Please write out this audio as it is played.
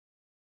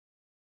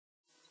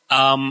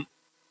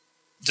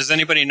Does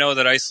anybody know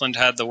that Iceland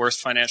had the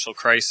worst financial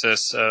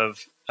crisis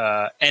of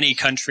any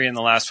country in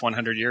the last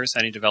 100 years,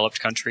 any developed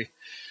country?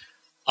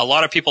 A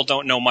lot of people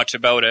don't know much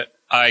about it.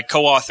 I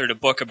co-authored a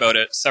book about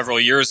it several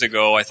years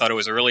ago. I thought it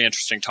was a really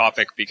interesting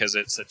topic because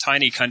it's a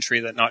tiny country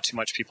that not too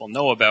much people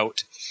know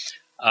about.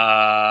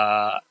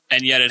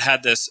 And yet it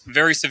had this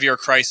very severe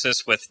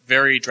crisis with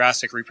very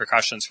drastic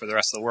repercussions for the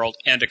rest of the world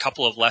and a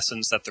couple of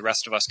lessons that the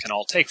rest of us can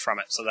all take from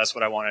it. So that's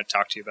what I wanted to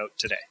talk to you about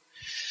today.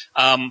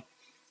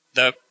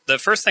 The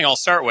first thing I'll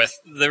start with,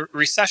 the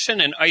recession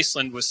in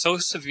Iceland was so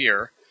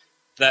severe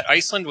that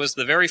Iceland was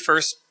the very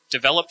first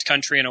developed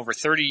country in over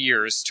 30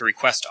 years to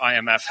request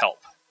IMF help.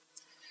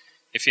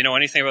 If you know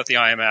anything about the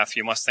IMF,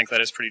 you must think that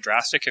is pretty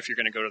drastic if you're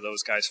going to go to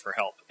those guys for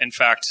help. In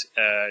fact,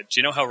 do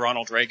you know how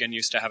Ronald Reagan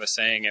used to have a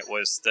saying? It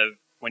was,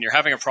 when you're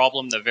having a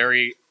problem, the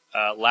very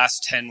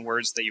last 10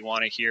 words that you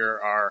want to hear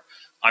are,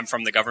 "I'm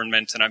from the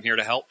government and I'm here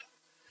to help."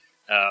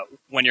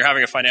 When you're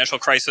having a financial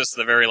crisis,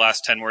 the very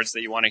last 10 words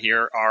that you want to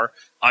hear are,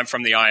 "I'm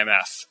from the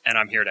IMF and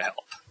I'm here to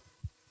help."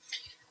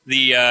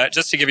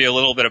 Just to give you a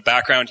little bit of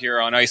background here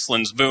on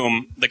Iceland's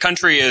boom, the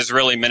country is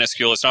really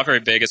minuscule. It's not very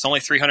big. It's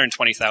only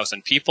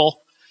 320,000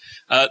 people.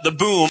 The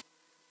boom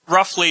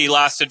roughly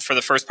lasted for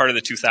the first part of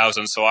the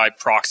 2000s, so I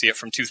proxy it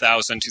from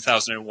 2000,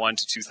 2001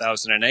 to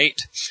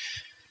 2008.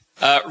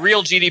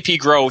 Real GDP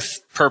growth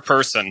per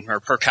person, or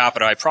per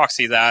capita, I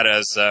proxy that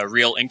as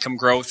real income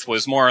growth,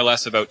 was more or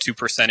less about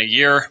 2% a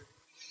year.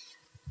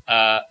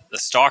 The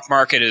stock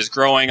market is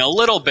growing a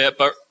little bit,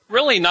 but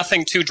really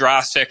nothing too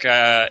drastic.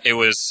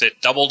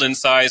 It doubled in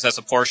size as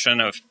a portion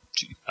of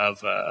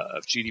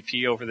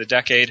GDP over the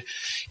decade.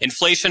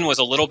 Inflation was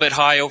a little bit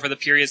high over the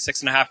period,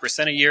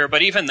 6.5% a year,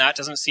 but even that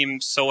doesn't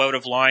seem so out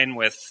of line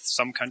with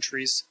some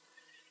countries.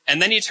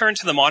 And then you turn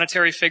to the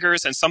monetary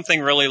figures and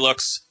something really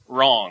looks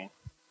wrong.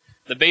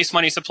 The base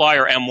money supply,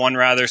 or M1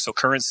 rather, so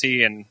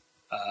currency and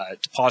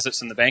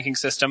deposits in the banking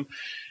system,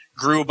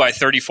 grew by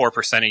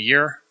 34% a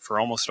year for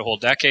almost a whole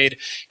decade,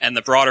 and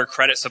the broader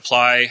credit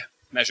supply,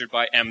 measured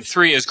by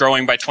M3, is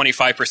growing by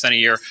 25% a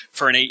year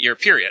for an 8-year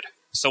period.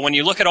 So when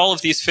you look at all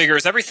of these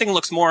figures, everything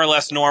looks more or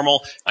less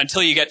normal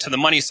until you get to the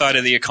money side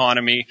of the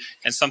economy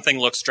and something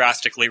looks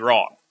drastically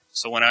wrong.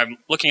 So when I'm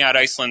looking at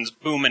Iceland's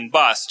boom and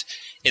bust,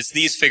 it's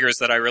these figures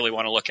that I really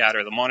want to look at,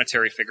 or the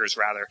monetary figures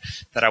rather,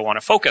 that I want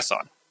to focus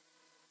on.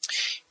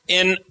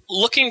 In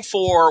looking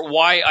for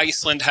why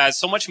Iceland has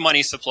so much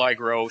money supply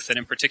growth, and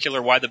in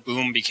particular why the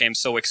boom became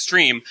so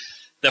extreme,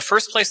 the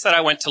first place that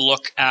I went to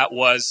look at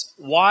was,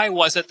 why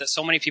was it that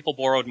so many people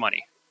borrowed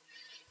money?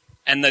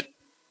 And the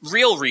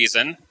real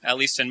reason, at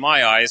least in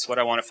my eyes, what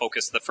I want to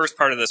focus the first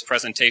part of this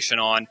presentation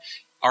on,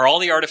 are all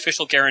the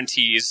artificial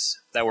guarantees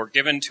that were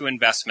given to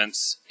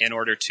investments in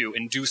order to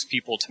induce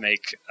people to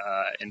make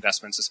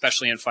investments,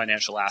 especially in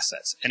financial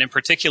assets. And in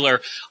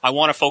particular, I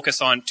want to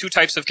focus on two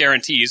types of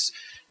guarantees: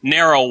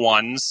 narrow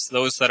ones,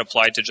 those that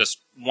applied to just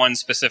one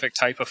specific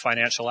type of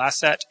financial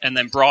asset, and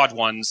then broad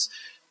ones,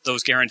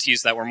 those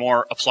guarantees that were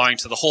more applying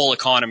to the whole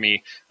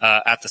economy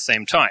at the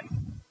same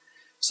time.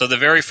 So the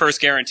very first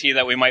guarantee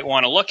that we might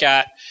want to look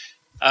at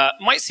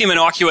might seem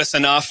innocuous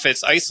enough.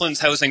 It's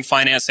Iceland's Housing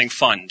Financing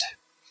Fund,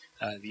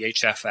 the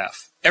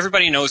HFF.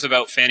 Everybody knows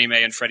about Fannie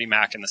Mae and Freddie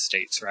Mac in the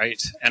States,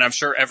 right? And I'm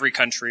sure every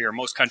country, or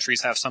most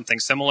countries, have something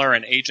similar,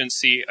 an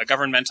agency, a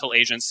governmental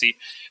agency,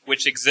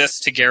 which exists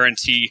to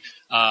guarantee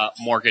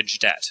mortgage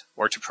debt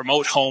or to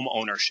promote home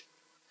ownership.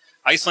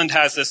 Iceland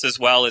has this as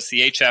well. It's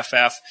the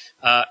HFF.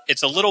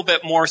 It's a little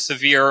bit more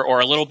severe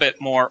or a little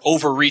bit more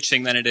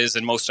overreaching than it is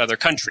in most other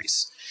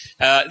countries.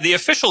 The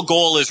official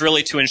goal is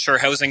really to ensure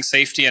housing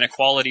safety and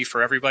equality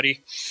for everybody.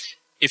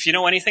 If you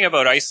know anything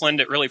about Iceland,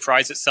 it really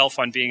prides itself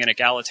on being an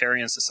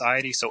egalitarian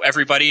society. So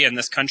everybody in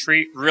this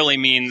country really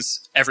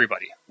means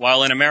everybody.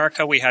 While in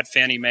America we had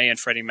Fannie Mae and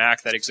Freddie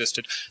Mac that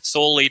existed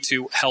solely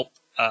to help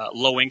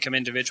low-income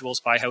individuals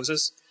buy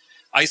houses,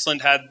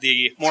 Iceland had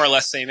the more or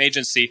less same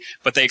agency,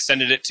 but they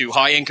extended it to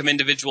high-income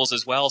individuals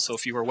as well. So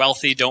if you were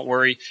wealthy, don't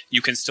worry,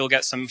 you can still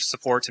get some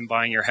support in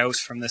buying your house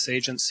from this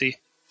agency.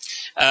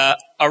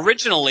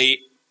 Originally,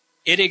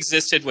 it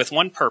existed with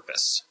one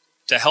purpose: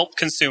 to help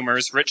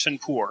consumers, rich and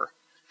poor,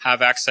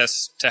 have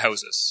access to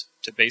houses,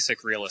 to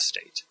basic real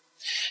estate.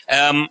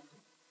 Fair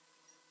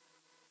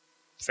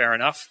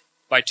enough.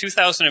 By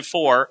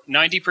 2004,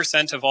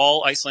 90% of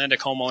all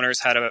Icelandic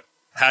homeowners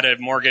had a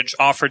mortgage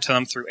offered to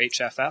them through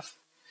HFF.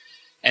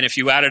 And if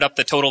you added up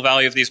the total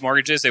value of these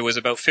mortgages, it was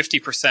about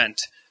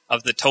 50%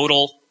 of the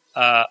total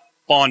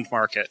bond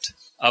market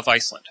of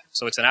Iceland.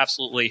 So it's an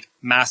absolutely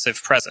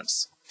massive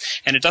presence.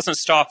 And it doesn't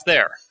stop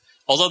there.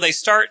 Although they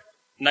start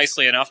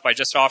nicely enough by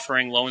just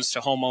offering loans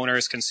to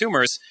homeowners,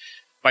 consumers,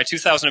 by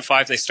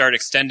 2005 they start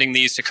extending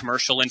these to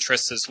commercial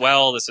interests as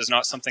well. This is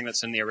not something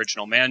that's in the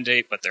original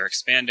mandate, but they're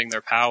expanding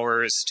their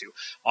powers to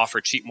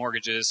offer cheap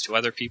mortgages to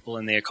other people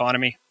in the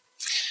economy.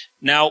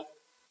 Now,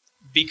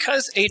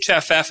 because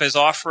HFF is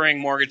offering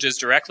mortgages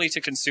directly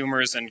to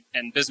consumers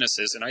and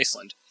businesses in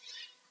Iceland,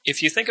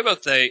 if you think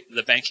about the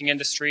banking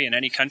industry in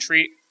any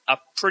country, a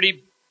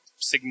pretty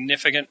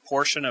significant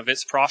portion of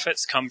its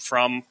profits come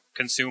from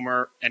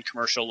consumer and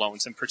commercial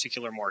loans, in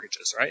particular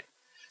mortgages, right?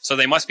 So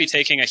they must be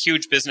taking a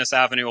huge business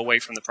avenue away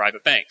from the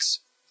private banks.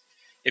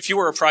 If you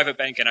were a private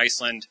bank in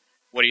Iceland,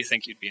 what do you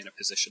think you'd be in a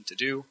position to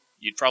do?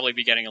 You'd probably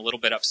be getting a little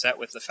bit upset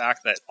with the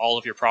fact that all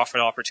of your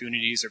profit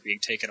opportunities are being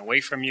taken away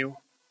from you,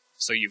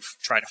 so you've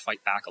tried to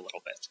fight back a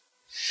little bit.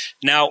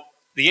 Now,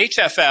 the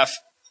HFF,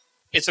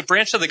 it's a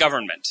branch of the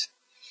government.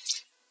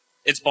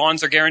 Its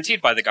bonds are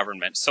guaranteed by the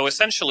government. So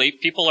essentially,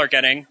 people are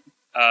getting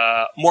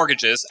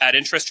mortgages at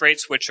interest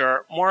rates which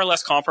are more or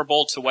less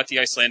comparable to what the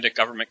Icelandic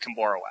government can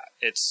borrow at.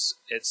 It's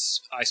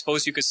I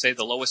suppose you could say,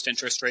 the lowest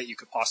interest rate you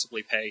could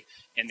possibly pay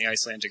in the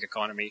Icelandic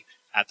economy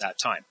at that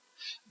time.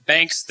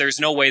 Banks, there's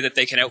no way that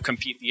they can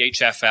outcompete the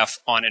HFF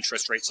on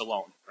interest rates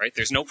alone, right?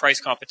 There's no price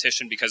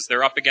competition because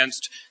they're up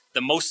against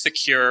the most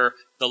secure,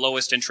 the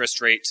lowest interest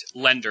rate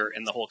lender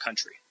in the whole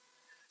country.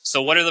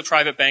 So what do the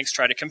private banks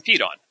try to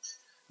compete on?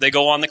 They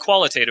go on the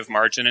qualitative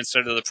margin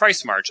instead of the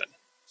price margin.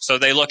 So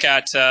they look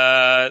at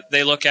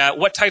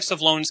what types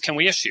of loans can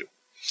we issue.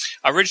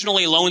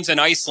 Originally, loans in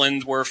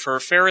Iceland were for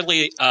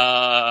fairly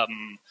low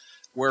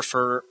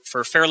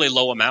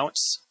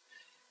amounts.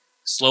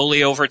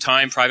 Slowly over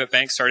time, private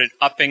banks started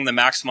upping the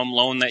maximum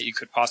loan that you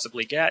could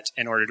possibly get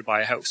in order to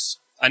buy a house.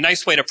 A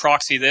nice way to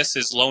proxy this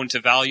is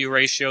loan-to-value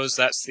ratios.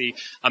 That's the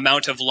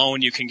amount of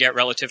loan you can get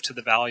relative to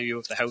the value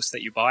of the house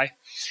that you buy.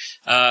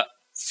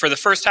 For the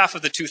first half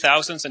of the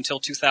 2000s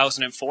until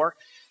 2004,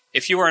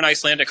 if you were an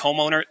Icelandic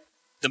homeowner,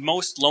 the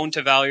most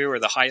loan-to-value or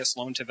the highest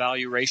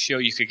loan-to-value ratio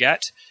you could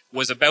get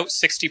was about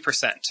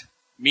 60%.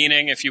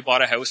 Meaning if you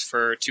bought a house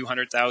for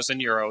 200,000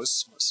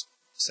 euros, let's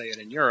say it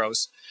in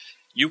euros,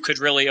 you could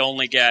really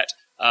only get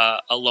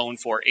a loan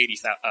for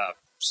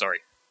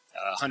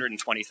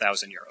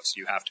 120,000 euros.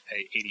 You have to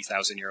pay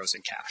 80,000 euros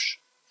in cash.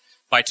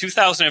 By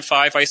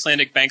 2005,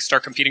 Icelandic banks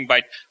start competing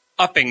by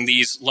upping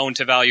these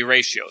loan-to-value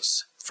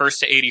ratios.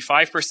 First to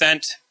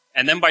 85%,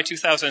 and then by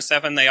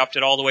 2007, they upped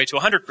it all the way to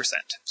 100%.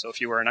 So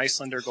if you were an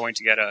Icelander going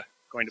to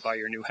buy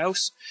your new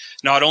house,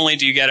 not only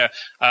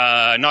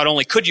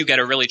could you get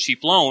a really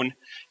cheap loan,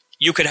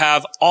 you could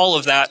have all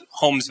of that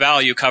home's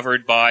value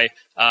covered by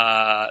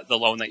the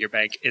loan that your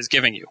bank is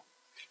giving you.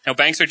 Now,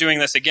 banks are doing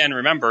this, again,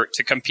 remember,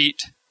 to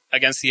compete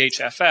against the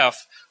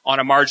HFF on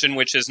a margin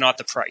which is not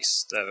the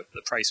price, the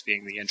price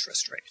being the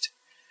interest rate.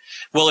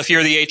 Well, if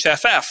you're the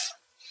HFF,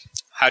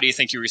 how do you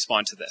think you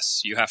respond to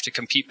this? You have to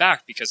compete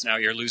back because now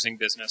you're losing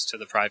business to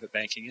the private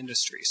banking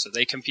industry. So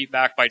they compete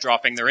back by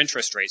dropping their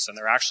interest rates, and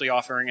they're actually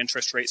offering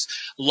interest rates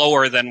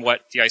lower than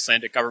what the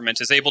Icelandic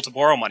government is able to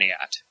borrow money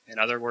at. In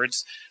other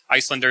words,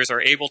 Icelanders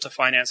are able to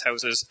finance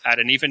houses at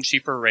an even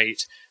cheaper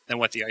rate than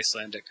what the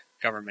Icelandic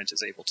government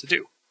is able to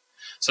do.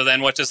 So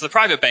then what does the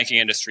private banking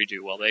industry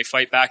do? Well, they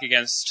fight back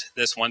against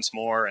this once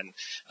more, and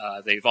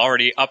they've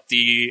already upped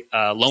the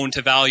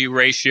loan-to-value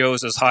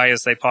ratios as high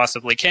as they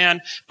possibly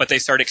can, but they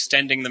start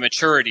extending the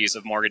maturities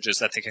of mortgages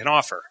that they can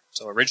offer.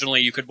 So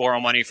originally you could borrow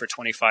money for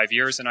 25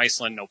 years in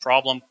Iceland, no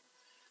problem.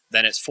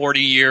 Then it's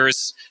 40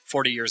 years.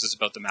 40 years is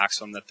about the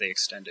maximum that they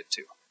extend it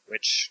to,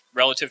 which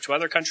relative to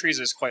other countries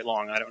is quite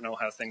long. I don't know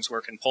how things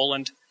work in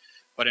Poland,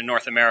 but in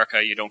North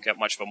America you don't get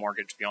much of a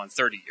mortgage beyond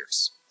 30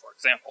 years, for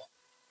example.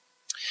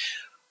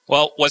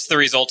 Well, what's the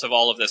result of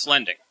all of this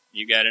lending?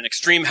 You get an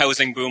extreme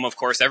housing boom, of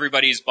course.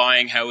 Everybody's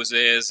buying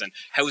houses, and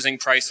housing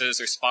prices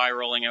are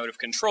spiraling out of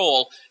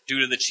control due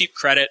to the cheap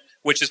credit,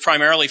 which is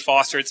primarily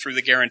fostered through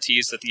the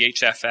guarantees that the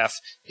HFF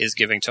is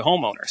giving to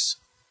homeowners.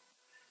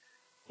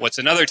 What's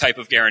another type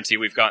of guarantee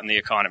we've got in the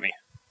economy?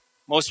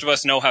 Most of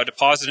us know how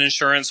deposit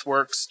insurance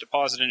works.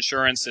 Deposit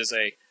insurance is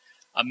a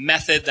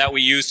method that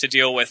we use to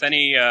deal with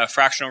any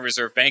fractional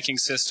reserve banking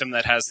system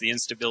that has the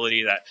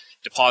instability that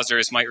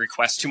depositors might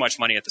request too much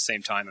money at the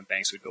same time and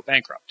banks would go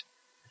bankrupt.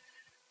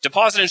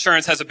 Deposit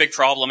insurance has a big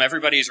problem.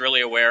 Everybody's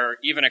really aware,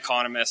 even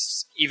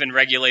economists, even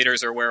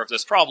regulators are aware of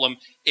this problem.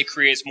 It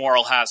creates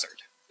moral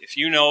hazard. If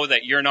you know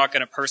that you're not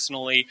going to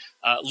personally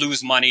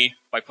lose money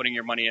by putting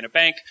your money in a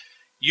bank,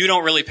 you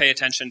don't really pay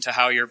attention to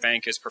how your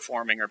bank is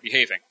performing or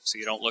behaving. So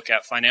you don't look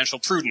at financial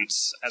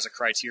prudence as a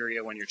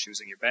criteria when you're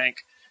choosing your bank,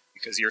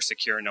 because you're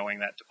secure knowing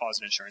that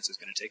deposit insurance is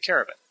going to take care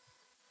of it.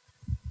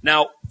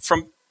 Now,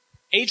 from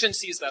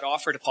agencies that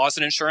offer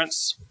deposit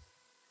insurance,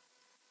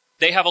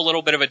 they have a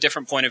little bit of a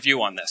different point of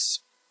view on this.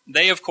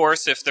 They, of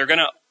course, if they're going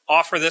to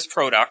offer this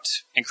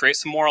product and create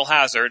some moral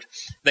hazard,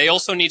 they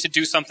also need to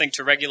do something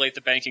to regulate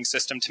the banking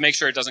system to make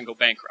sure it doesn't go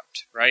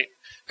bankrupt, right?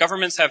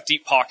 Governments have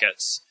deep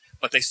pockets,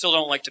 but they still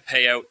don't like to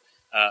pay out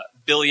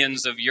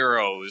billions of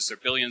euros or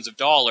billions of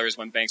dollars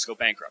when banks go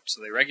bankrupt.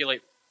 So they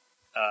regulate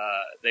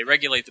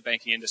the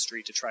banking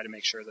industry to try to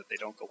make sure that they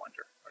don't go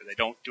under or they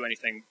don't do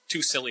anything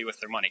too silly with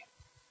their money.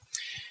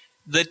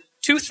 The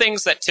two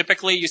things that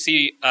typically you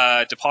see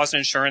deposit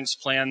insurance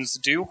plans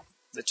do,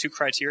 the two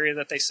criteria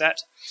that they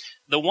set,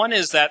 the one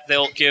is that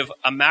they'll give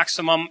a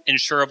maximum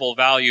insurable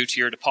value to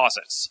your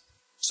deposits.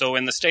 So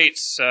in the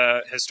States,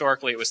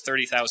 historically, it was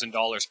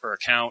 $30,000 per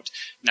account.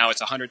 Now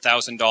it's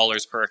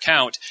 $100,000 per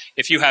account.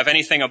 If you have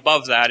anything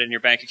above that in your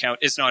bank account,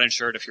 it's not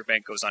insured if your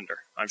bank goes under.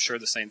 I'm sure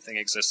the same thing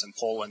exists in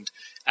Poland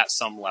at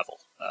some level.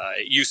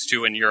 It used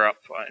to in Europe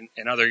and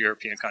in other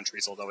European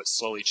countries, although it's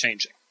slowly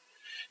changing.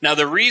 Now,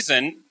 the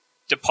reason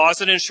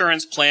deposit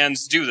insurance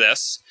plans do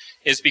this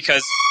is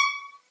because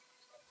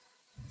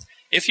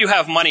if you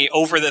have money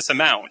over this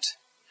amount,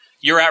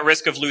 you're at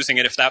risk of losing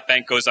it if that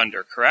bank goes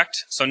under,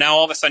 correct? So now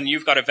all of a sudden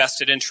you've got a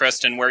vested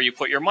interest in where you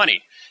put your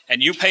money.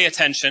 And you pay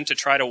attention to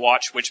try to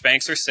watch which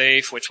banks are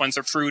safe, which ones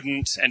are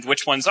prudent, and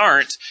which ones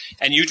aren't,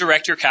 and you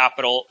direct your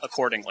capital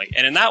accordingly.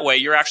 And in that way,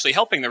 you're actually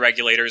helping the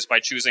regulators by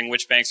choosing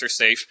which banks are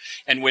safe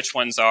and which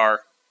ones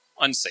are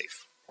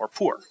unsafe or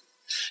poor.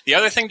 The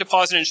other thing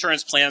deposit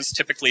insurance plans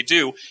typically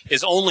do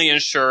is only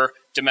insure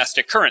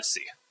domestic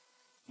currency.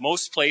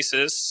 Most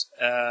places,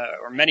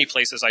 or many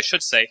places I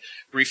should say,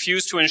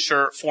 refuse to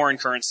insure foreign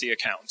currency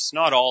accounts.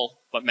 Not all,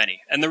 but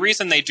many. And the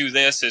reason they do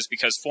this is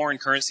because foreign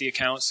currency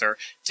accounts are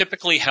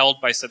typically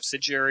held by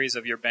subsidiaries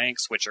of your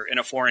banks, which are in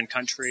a foreign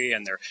country,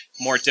 and they're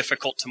more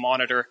difficult to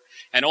monitor.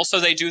 And also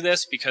they do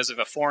this because if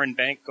a foreign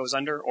bank goes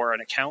under, or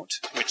an account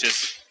which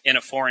is in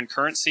a foreign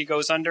currency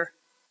goes under,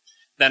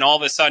 then all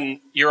of a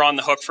sudden you're on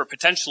the hook for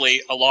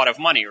potentially a lot of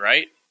money,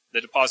 right? The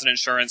deposit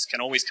insurance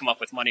can always come up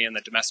with money in the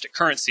domestic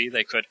currency.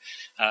 They could,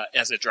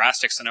 as a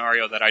drastic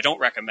scenario that I don't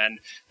recommend,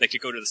 they could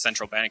go to the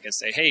central bank and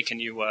say, hey, can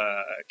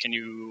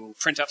you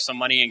print up some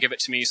money and give it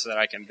to me so that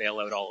I can bail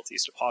out all of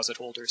these deposit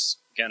holders?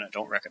 Again, I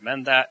don't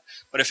recommend that.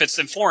 But if it's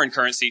in foreign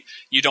currency,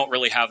 you don't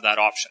really have that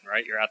option,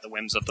 right? You're at the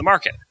whims of the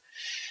market.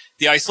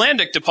 The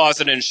Icelandic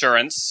deposit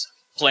insurance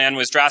plan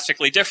was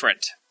drastically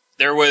different.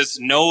 There was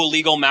no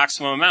legal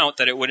maximum amount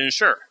that it would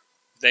insure.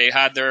 They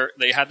had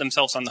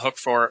themselves on the hook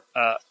for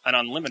an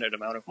unlimited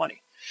amount of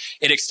money.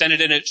 It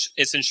extended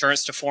its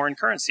insurance to foreign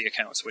currency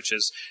accounts, which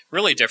is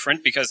really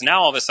different because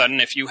now all of a sudden,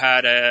 if you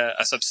had a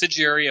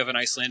subsidiary of an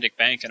Icelandic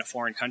bank in a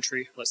foreign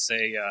country, let's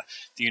say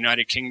the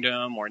United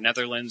Kingdom or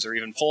Netherlands or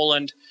even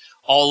Poland,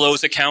 all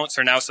those accounts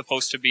are now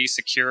supposed to be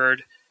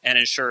secured and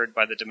insured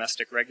by the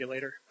domestic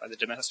regulator, by the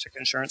domestic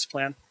insurance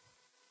plan.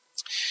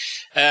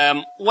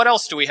 What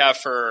else do we have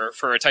for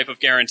a type of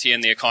guarantee in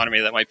the economy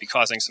that might be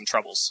causing some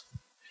troubles?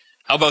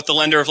 How about the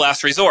lender of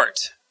last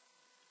resort?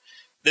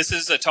 This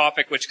is a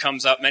topic which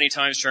comes up many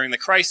times during the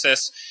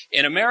crisis.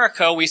 In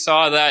America, we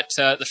saw that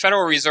the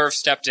Federal Reserve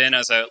stepped in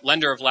as a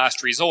lender of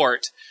last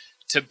resort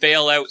to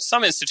bail out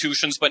some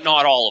institutions, but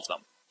not all of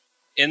them.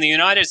 In the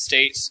United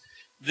States,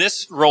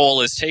 this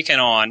role is taken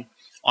on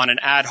an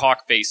ad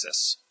hoc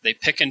basis. They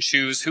pick and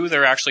choose who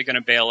they're actually going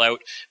to bail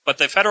out, but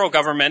the federal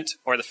government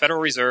or the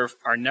Federal Reserve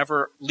are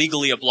never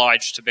legally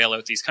obliged to bail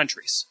out these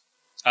companies.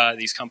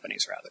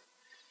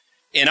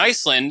 In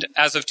Iceland,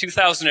 as of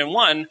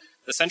 2001,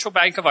 the Central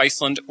Bank of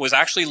Iceland was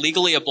actually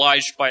legally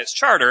obliged by its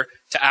charter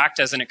to act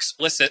as an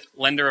explicit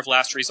lender of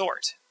last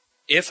resort.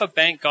 If a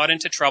bank got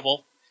into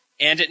trouble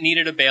and it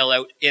needed a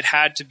bailout, it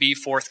had to be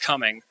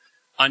forthcoming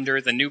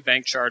under the new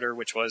bank charter,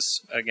 which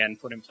was, again,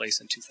 put in place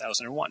in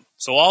 2001.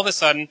 So all of a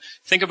sudden,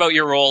 think about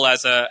your role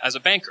as a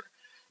banker.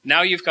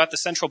 Now you've got the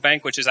central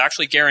bank, which is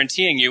actually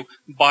guaranteeing you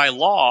by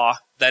law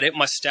that it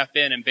must step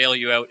in and bail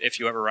you out if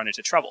you ever run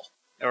into trouble.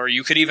 Or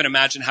you could even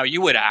imagine how you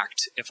would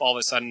act if all of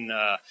a sudden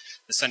the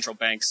central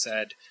bank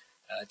said,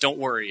 don't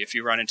worry, if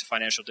you run into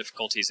financial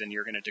difficulties and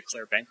you're going to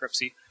declare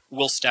bankruptcy,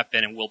 we'll step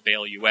in and we'll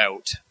bail you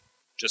out.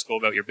 Just go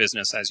about your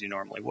business as you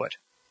normally would.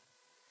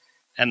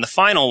 And the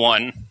final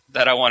one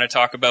that I want to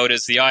talk about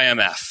is the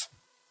IMF.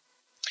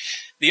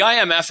 The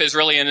IMF is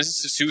really an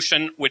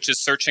institution which is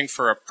searching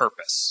for a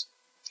purpose.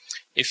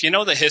 If you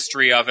know the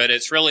history of it,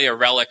 it's really a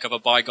relic of a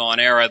bygone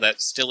era that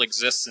still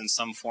exists in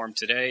some form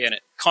today, and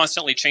it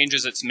constantly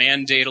changes its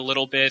mandate a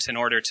little bit in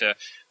order to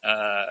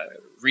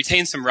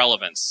retain some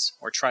relevance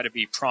or try to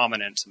be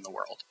prominent in the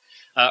world.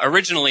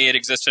 Originally, it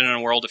existed in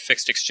a world of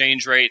fixed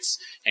exchange rates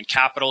and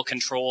capital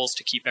controls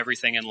to keep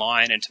everything in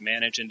line and to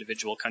manage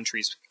individual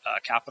countries'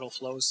 capital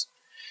flows.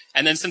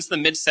 And then since the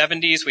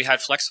mid-70s, we had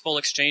flexible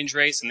exchange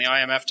rates, and the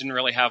IMF didn't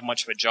really have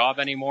much of a job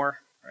anymore.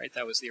 Right,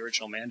 that was the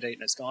original mandate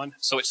and it's gone.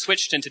 So it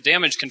switched into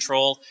damage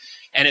control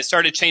and it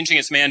started changing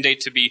its mandate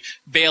to be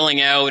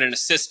bailing out and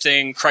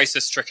assisting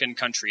crisis-stricken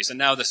countries. And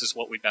now this is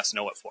what we best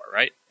know it for,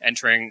 right?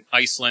 Entering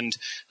Iceland,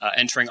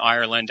 entering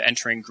Ireland,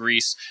 entering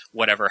Greece,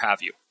 whatever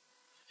have you.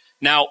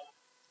 Now,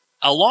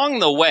 along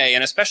the way,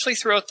 and especially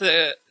throughout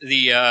the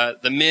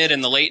mid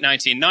and the late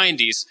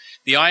 1990s,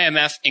 the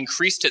IMF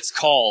increased its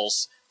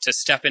calls to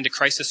step into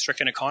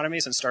crisis-stricken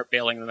economies and start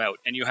bailing them out.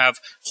 And you have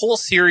a whole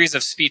series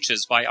of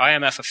speeches by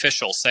IMF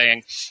officials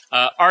saying,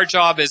 our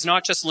job is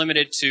not just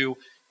limited to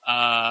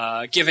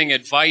giving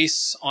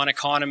advice on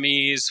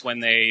economies when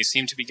they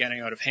seem to be getting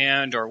out of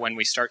hand or when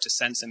we start to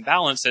sense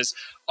imbalances.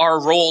 Our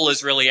role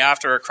is really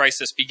after a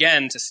crisis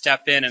began to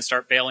step in and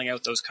start bailing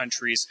out those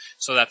countries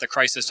so that the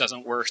crisis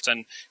doesn't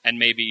worsen and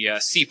maybe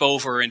seep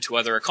over into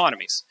other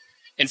economies.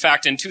 In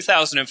fact, in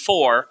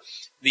 2004,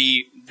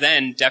 the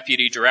then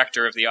deputy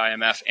director of the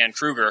IMF, Anne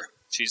Kruger,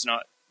 she's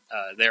not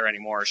there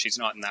anymore. She's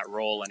not in that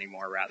role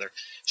anymore, rather.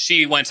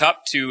 She went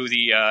up to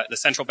the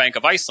Central Bank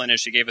of Iceland and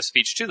she gave a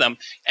speech to them.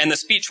 And the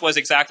speech was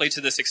exactly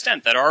to this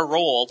extent, that our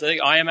role, the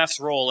IMF's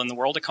role in the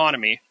world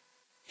economy,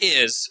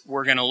 is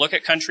we're going to look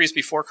at countries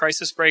before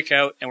crisis break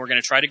out and we're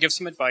going to try to give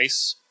some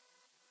advice,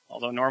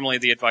 although normally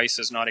the advice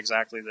is not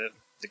exactly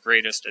the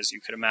greatest, as you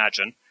could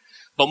imagine.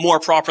 But more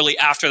properly,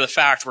 after the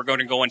fact, we're going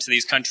to go into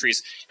these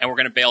countries and we're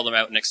going to bail them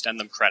out and extend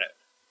them credit.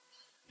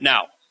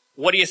 Now,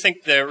 what do you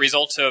think the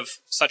result of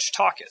such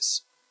talk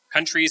is?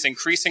 Countries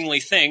increasingly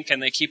think,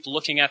 and they keep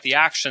looking at the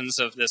actions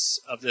of this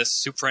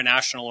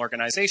supranational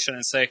organization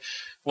and say,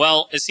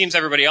 well, it seems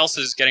everybody else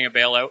is getting a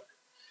bailout.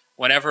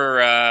 Whenever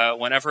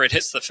it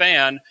hits the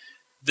fan,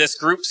 this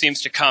group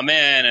seems to come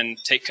in and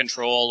take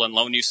control and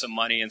loan you some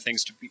money and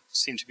things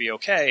seem to be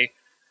okay.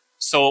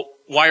 So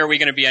why are we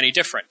going to be any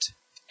different?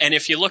 And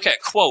if you look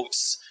at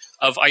quotes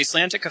of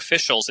Icelandic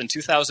officials in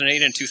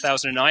 2008 and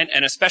 2009,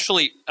 and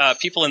especially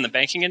people in the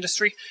banking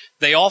industry,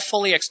 they all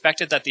fully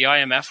expected that the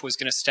IMF was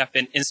going to step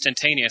in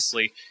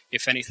instantaneously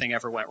if anything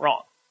ever went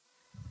wrong.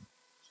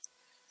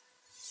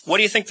 What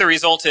do you think the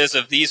result is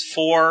of these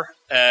four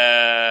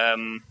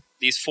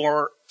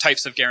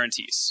types of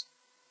guarantees?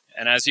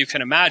 And as you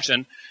can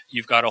imagine,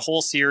 you've got a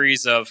whole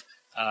series of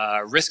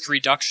risk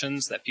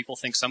reductions that people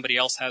think somebody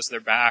else has their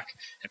back,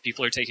 and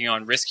people are taking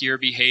on riskier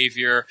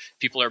behavior,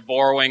 people are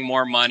borrowing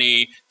more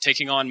money,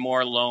 taking on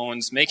more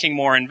loans, making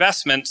more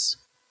investments,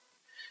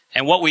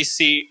 and what we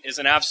see is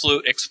an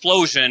absolute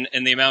explosion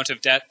in the amount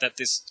of debt that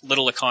this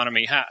little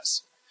economy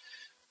has.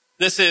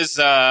 This is,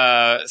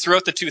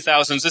 throughout the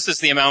 2000s, this is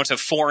the amount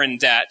of foreign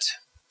debt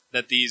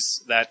that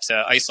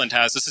Iceland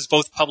has. This is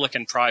both public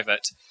and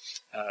private,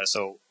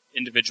 so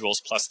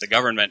individuals plus the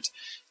government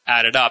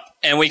added up.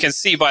 And we can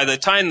see by the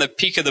time the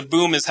peak of the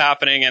boom is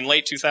happening in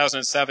late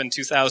 2007,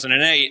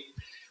 2008,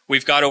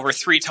 we've got over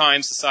 3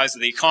 times the size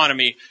of the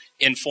economy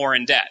in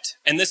foreign debt.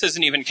 And this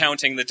isn't even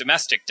counting the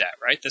domestic debt,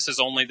 right? This is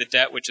only the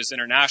debt which is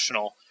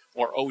international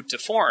or owed to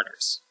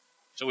foreigners.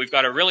 So we've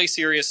got a really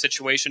serious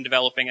situation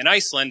developing in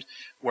Iceland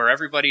where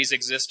everybody's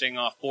existing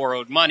off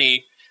borrowed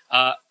money,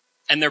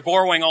 and they're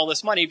borrowing all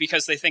this money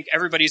because they think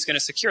everybody's going to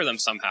secure them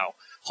somehow.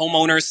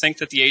 Homeowners think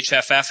that the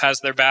HFF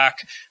has their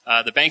back.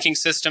 The banking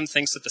system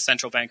thinks that the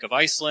Central Bank of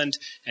Iceland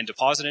and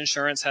deposit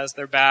insurance has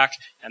their back.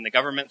 And the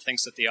government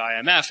thinks that the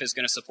IMF is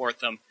going to support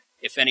them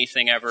if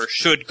anything ever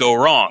should go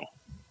wrong.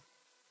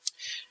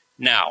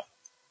 Now,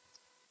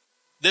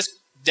 this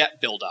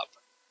debt buildup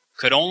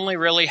could only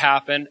really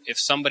happen if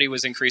somebody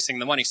was increasing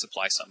the money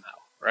supply somehow,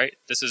 right?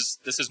 This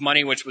is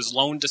money which was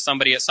loaned to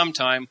somebody at some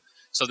time,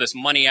 so this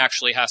money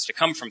actually has to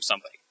come from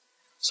somebody.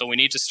 So we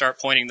need to start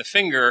pointing the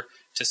finger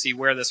to see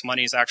where this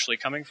money is actually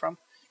coming from.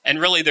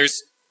 And really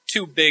there's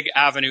 2 big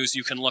avenues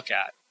you can look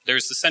at.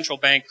 There's the central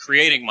bank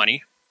creating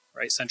money,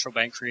 right? Central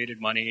bank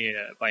created money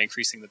by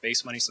increasing the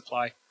base money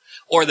supply,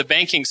 or the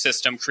banking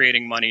system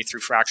creating money through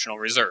fractional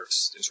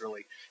reserves. There's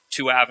really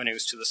 2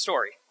 avenues to the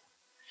story.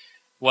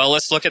 Well,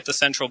 let's look at the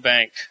central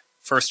bank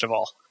first of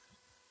all.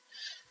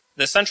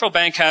 The central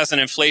bank has an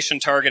inflation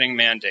targeting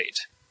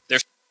mandate. They're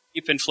to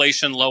keep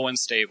inflation low and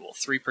stable,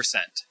 3%.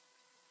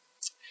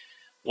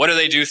 What do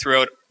they do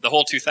throughout the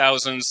whole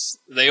 2000s?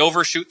 They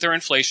overshoot their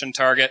inflation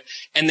target,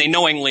 and they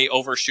knowingly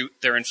overshoot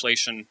their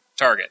inflation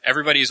target.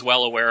 Everybody's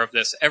well aware of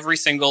this. Every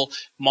single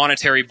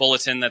monetary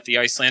bulletin that the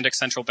Icelandic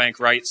central bank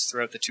writes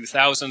throughout the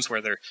 2000s, where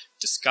they're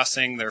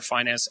discussing their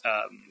finance,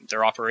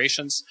 their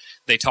operations,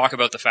 they talk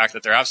about the fact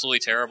that they're absolutely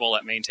terrible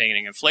at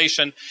maintaining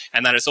inflation,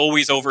 and that it's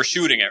always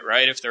overshooting it,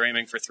 right? If they're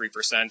aiming for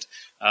 3%,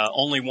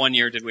 only 1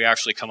 year did we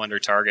actually come under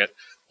target,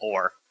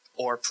 or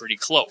pretty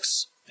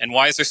close. And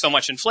why is there so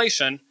much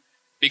inflation?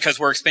 Because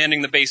we're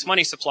expanding the base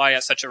money supply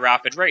at such a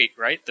rapid rate,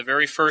 right? The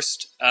very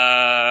first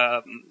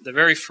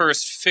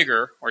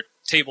figure, or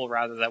table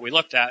rather, that we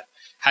looked at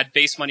had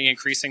base money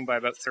increasing by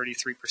about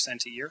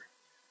 33% a year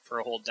for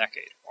a whole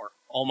decade, or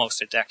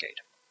almost a decade.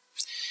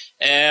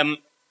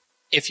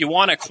 If you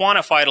want to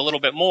quantify it a little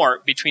bit more,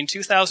 between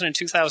 2000 and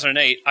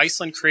 2008,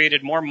 Iceland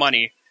created more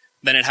money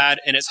than it had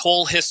in its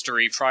whole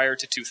history prior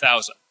to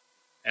 2000.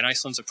 And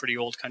Iceland's a pretty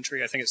old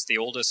country. I think it's the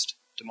oldest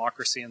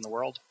democracy in the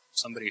world.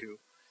 Somebody who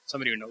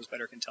knows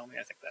better can tell me.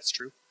 I think that's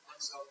true.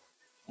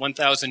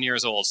 1,000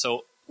 years old.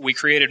 So we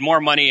created more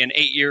money in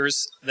 8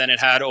 years than it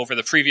had over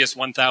the previous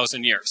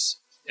 1,000 years.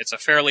 It's a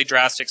fairly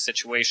drastic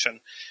situation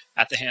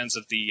at the hands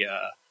of the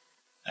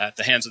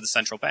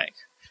central bank.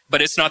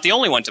 But it's not the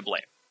only one to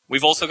blame.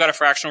 We've also got a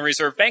fractional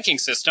reserve banking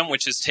system,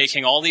 which is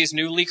taking all this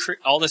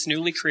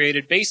newly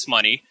created base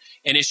money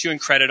and issuing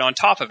credit on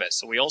top of it.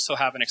 So we also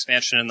have an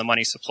expansion in the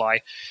money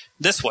supply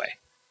this way.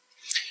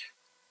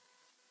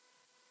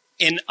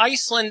 In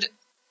Iceland,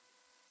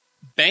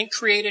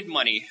 bank-created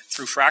money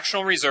through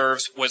fractional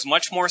reserves was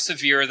much more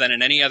severe than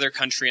in any other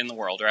country in the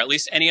world, or at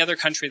least any other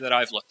country that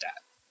I've looked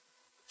at.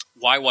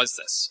 Why was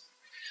this?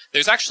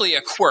 There's actually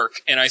a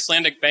quirk in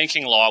Icelandic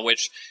banking law,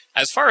 which,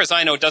 as far as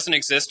I know, doesn't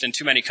exist in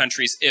too many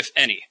countries, if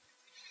any.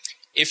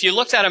 If you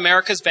looked at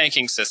America's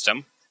banking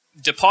system,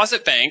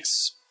 deposit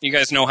banks you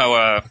guys know how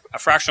a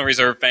fractional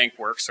reserve bank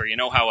works, or you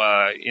know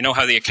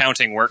how the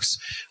accounting works.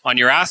 On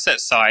your asset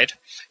side,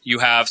 you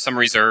have some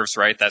reserves,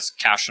 right? That's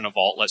cash in a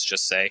vault, let's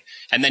just say.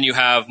 And then you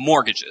have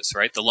mortgages,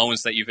 right? The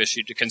loans that you've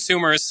issued to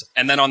consumers.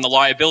 And then on the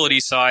liability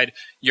side,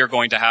 you're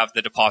going to have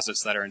the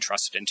deposits that are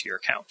entrusted into your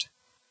account.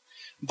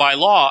 By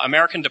law,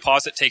 American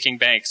deposit-taking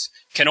banks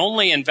can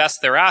only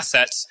invest their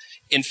assets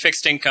in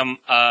fixed income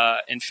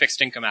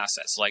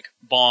assets like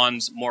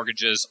bonds,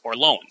 mortgages, or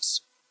loans.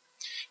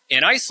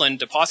 In Iceland,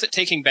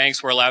 deposit-taking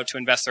banks were allowed to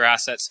invest their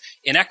assets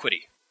in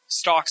equity,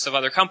 stocks of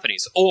other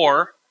companies,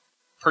 or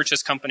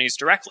purchase companies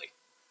directly.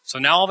 So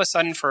now all of a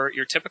sudden, for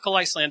your typical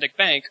Icelandic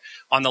bank,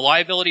 on the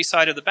liability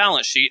side of the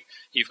balance sheet,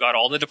 you've got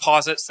all the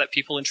deposits that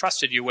people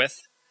entrusted you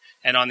with,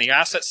 and on the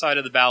asset side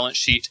of the balance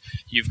sheet,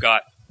 you've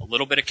got a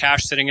little bit of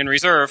cash sitting in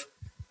reserve,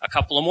 a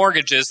couple of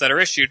mortgages that are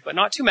issued, but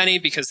not too many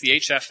because the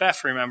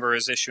HFF, remember,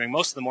 is issuing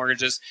most of the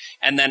mortgages,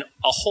 and then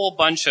a whole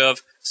bunch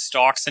of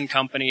stocks and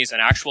companies and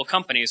actual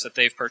companies that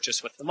they've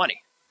purchased with the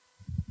money.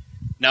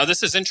 Now,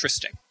 this is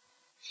interesting.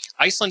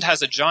 Iceland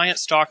has a giant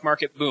stock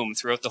market boom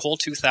throughout the whole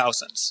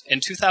 2000s.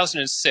 In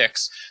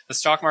 2006, the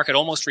stock market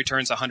almost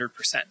returns 100%.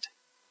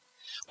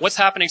 What's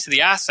happening to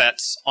the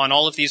assets on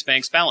all of these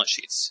banks' balance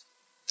sheets?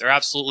 They're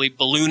absolutely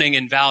ballooning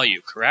in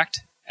value,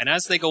 correct? And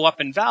as they go up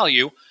in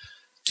value,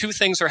 two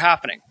things are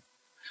happening.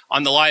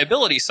 On the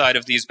liability side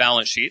of these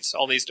balance sheets,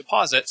 all these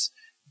deposits,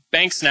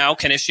 banks now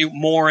can issue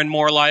more and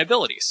more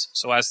liabilities.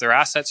 So as their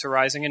assets are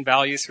rising in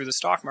value through the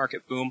stock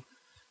market boom,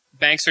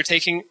 banks are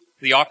taking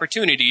the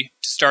opportunity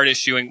to start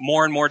issuing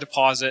more and more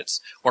deposits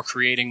or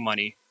creating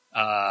money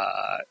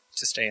to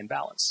stay in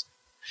balance.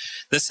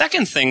 The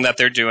second thing that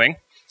they're doing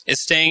is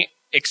staying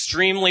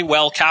extremely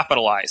well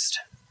capitalized.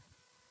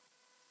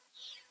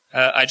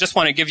 I just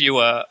want to give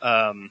you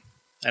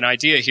an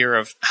idea here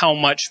of how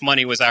much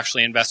money was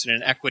actually invested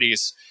in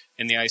equities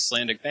in the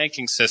Icelandic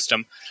banking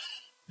system.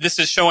 This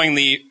is showing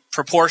the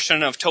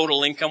proportion of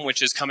total income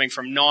which is coming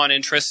from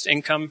non-interest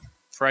income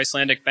for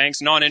Icelandic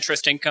banks.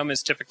 Non-interest income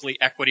is typically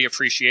equity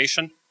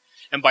appreciation.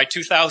 And by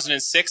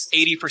 2006,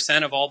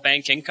 80% of all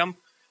bank income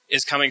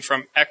is coming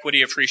from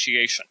equity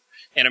appreciation.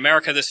 In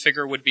America, this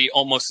figure would be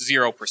almost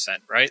 0%,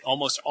 right?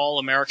 Almost all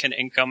American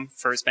income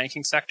for its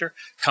banking sector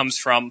comes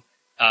from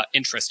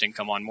interest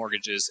income on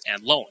mortgages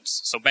and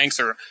loans. So banks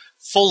are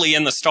fully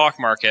in the stock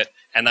market,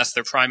 and that's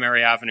their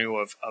primary avenue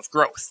of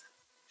growth.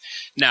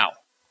 Now,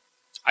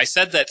 I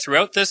said that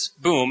throughout this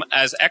boom,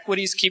 as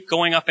equities keep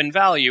going up in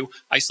value,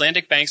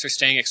 Icelandic banks are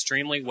staying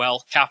extremely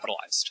well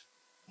capitalized.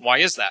 Why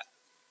is that?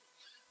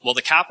 Well,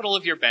 the capital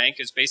of your bank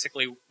is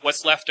basically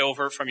what's left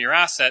over from your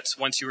assets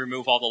once you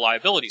remove all the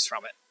liabilities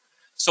from it.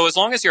 So as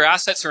long as your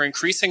assets are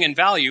increasing in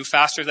value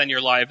faster than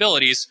your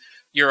liabilities,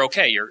 you're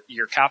okay.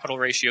 Your capital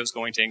ratio is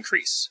going to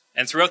increase.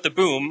 And throughout the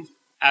boom,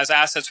 as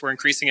assets were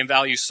increasing in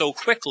value so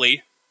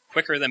quickly,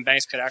 quicker than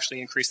banks could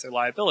actually increase their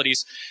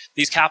liabilities,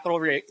 these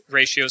capital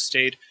ratios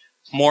stayed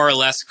more or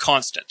less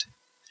constant.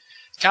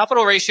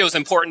 Capital ratio is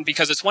important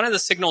because it's one of the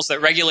signals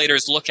that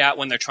regulators look at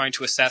when they're trying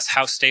to assess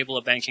how stable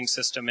a banking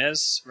system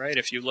is, right?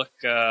 If you look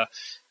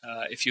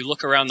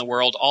around the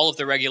world, all of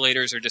the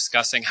regulators are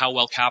discussing how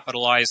well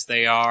capitalized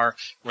they are.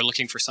 We're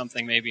looking for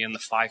something maybe in the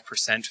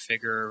 5%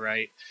 figure,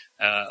 right?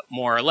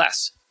 More or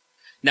less.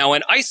 Now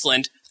in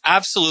Iceland,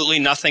 absolutely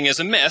nothing is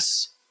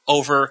amiss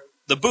over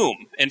the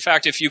boom. In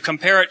fact, if you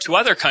compare it to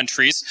other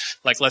countries,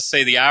 like let's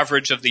say the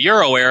average of the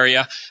Euro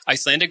area,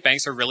 Icelandic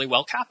banks are really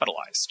well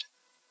capitalized.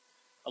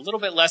 A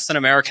little bit less than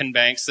American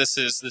banks.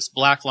 This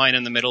black line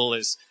in the middle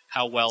is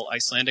how well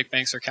Icelandic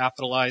banks are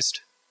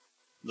capitalized.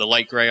 The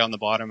light gray on the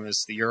bottom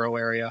is the Euro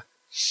area.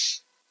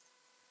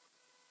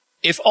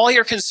 If all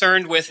you're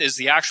concerned with is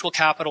the actual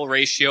capital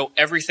ratio,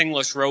 everything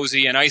looks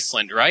rosy in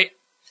Iceland, right?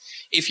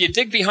 If you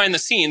dig behind the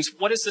scenes,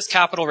 what is this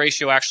capital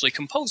ratio actually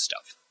composed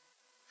of?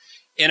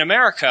 In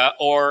America,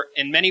 or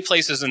in many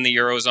places in the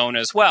Eurozone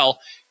as well,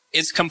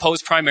 it's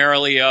composed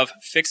primarily of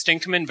fixed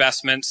income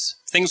investments,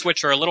 things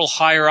which are a little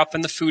higher up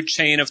in the food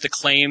chain of the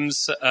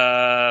claims,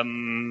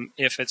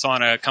 if it's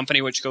on a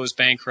company which goes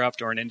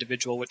bankrupt or an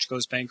individual which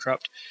goes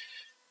bankrupt.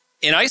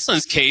 In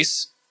Iceland's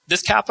case,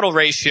 this capital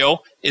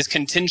ratio is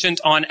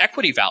contingent on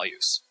equity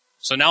values.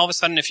 So now all of a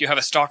sudden, if you have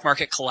a stock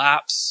market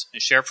collapse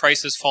and share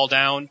prices fall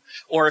down,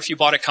 or if you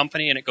bought a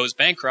company and it goes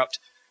bankrupt,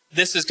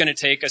 this is going to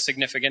take a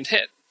significant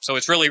hit. So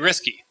it's really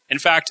risky. In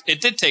fact, it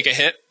did take a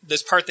hit.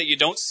 This part that you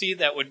don't see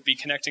that would be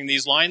connecting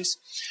these lines,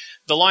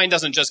 the line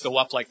doesn't just go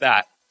up like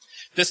that.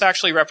 This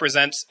actually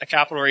represents a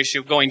capital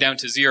ratio going down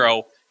to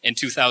 0 in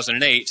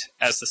 2008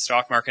 as the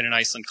stock market in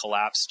Iceland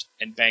collapsed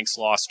and banks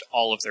lost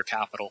all of their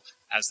capital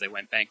as they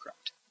went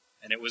bankrupt.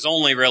 And it was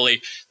only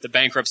really the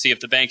bankruptcy of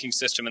the banking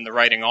system and the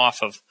writing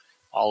off of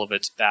all of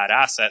its bad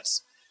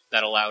assets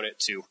that allowed it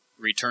to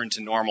return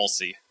to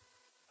normalcy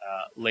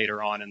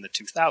later on in the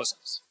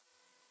 2000s.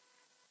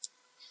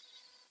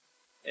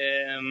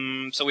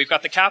 So we've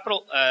got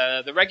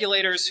the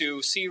regulators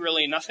who see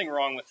really nothing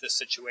wrong with this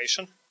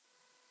situation.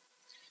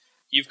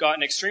 You've got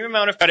an extreme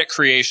amount of credit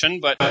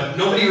creation, but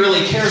nobody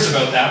really cares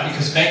about that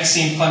because banks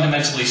seem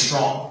fundamentally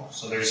strong.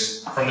 So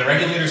there's, from the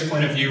regulators'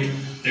 point of view,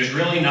 There's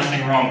really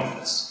nothing wrong with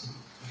this.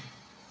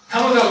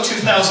 Come about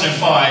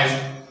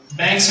 2005,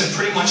 banks have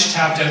pretty much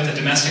tapped out the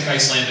domestic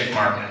Icelandic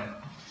market.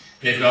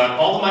 They've got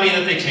all the money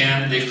that they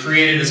can, they've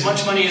created as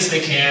much money as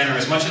they can, or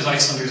as much as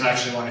Icelanders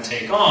actually want to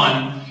take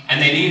on,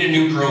 and they need a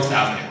new growth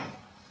avenue.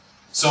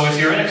 So if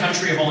you're in a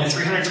country of only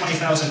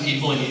 320,000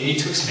 people and you need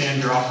to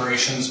expand your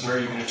operations, where are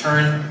you going to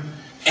turn?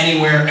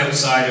 Anywhere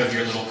outside of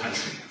your little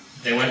country.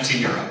 They went to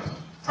Europe.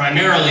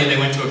 Primarily, they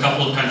went to a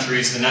couple of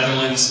countries, the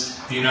Netherlands,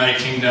 the United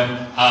Kingdom,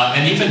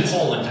 and even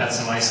Poland had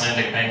some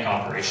Icelandic bank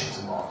operations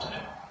involved in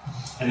it.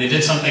 And they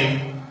did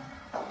something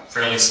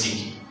fairly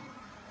sneaky.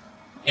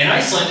 In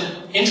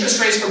Iceland,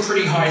 interest rates were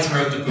pretty high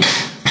throughout the boom.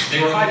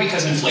 They were high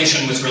because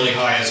inflation was really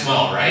high as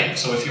well, right?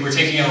 So if you were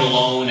taking out a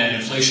loan and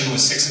inflation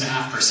was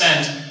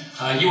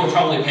 6.5%, you were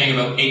probably paying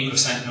about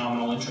 8%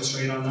 nominal interest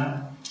rate on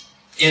that.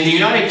 In the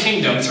United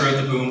Kingdom, throughout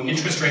the boom,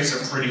 interest rates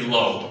are pretty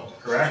low,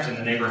 correct? In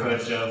the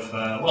neighborhood of,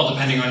 well,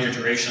 depending on your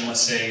duration,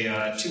 let's say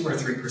 2 or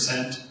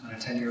 3% on a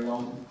 10-year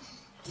loan.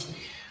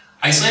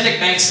 Icelandic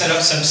banks set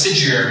up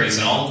subsidiaries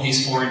in all of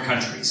these foreign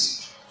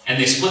countries, and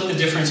they split the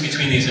difference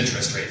between these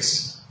interest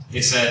rates.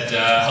 They said,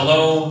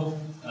 hello,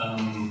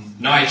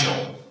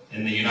 Nigel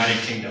in the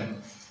United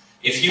Kingdom.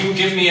 If you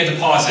give me a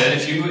deposit,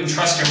 if you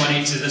entrust your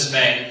money to this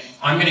bank,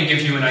 I'm going to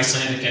give you an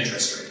Icelandic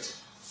interest rate.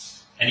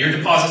 And your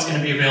deposit's going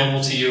to be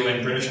available to you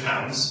in British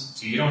pounds,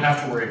 so you don't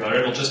have to worry about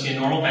it. It'll just be a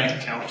normal bank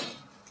account.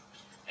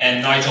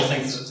 And Nigel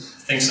thinks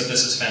that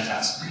this is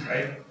fantastic,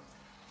 right?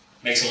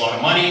 Makes a lot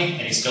of money,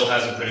 and he still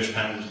has a British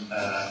pound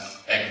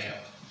bank account.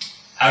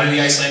 How do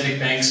the Icelandic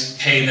banks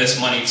pay this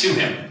money to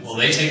him? Well,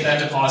 they take that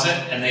deposit,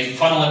 and they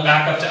funnel it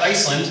back up to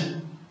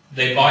Iceland.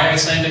 They buy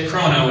Icelandic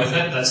krona with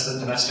it, that's the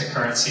domestic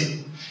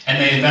currency, and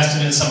they invest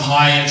it in some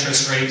high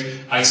interest rate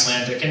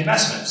Icelandic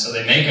investment. So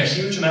they make a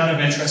huge amount of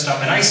interest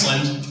up in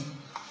Iceland,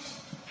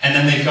 and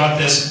then they've got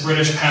this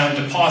British pound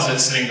deposit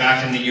sitting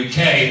back in the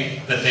UK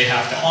that they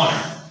have to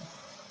honor.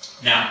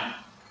 Now,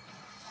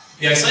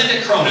 the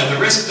Icelandic krona, the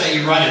risk that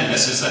you run in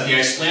this is that the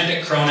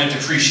Icelandic krona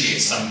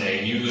depreciates someday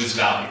and you lose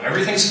value.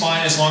 Everything's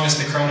fine as long as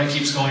the krona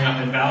keeps going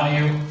up in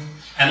value.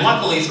 And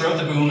luckily, throughout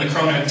the boom, the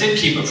krona did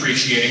keep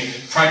appreciating,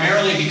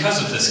 primarily because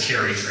of this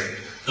carry trade.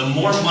 The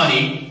more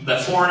money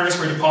that foreigners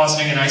were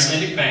depositing in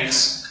Icelandic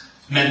banks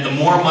meant the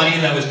more money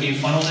that was being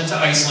funneled into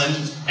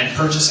Iceland and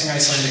purchasing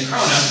Icelandic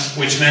krona,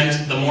 which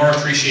meant the more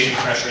appreciating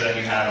pressure that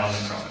you had on the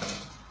krona.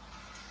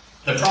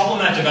 The problem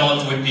that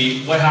developed would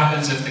be, what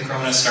happens if the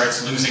krona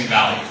starts losing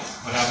value?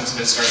 What happens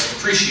if it starts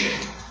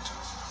depreciating?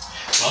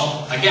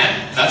 Well,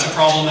 again, that's a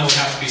problem that would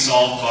have to be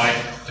solved by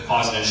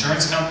deposit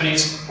insurance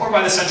companies or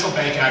by the central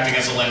bank acting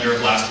as a lender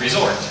of last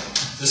resort.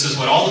 This is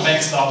what all the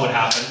banks thought would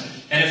happen.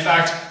 And in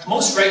fact,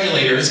 most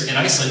regulators in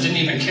Iceland didn't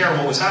even care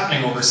what was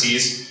happening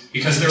overseas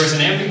because there was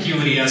an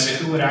ambiguity as to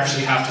who would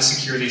actually have to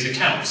secure these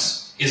accounts.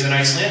 Is an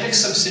Icelandic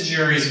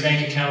subsidiary's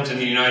bank account in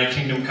the United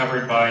Kingdom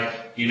covered by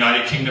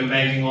United Kingdom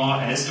banking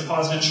law and its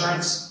deposit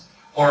insurance?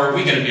 Or are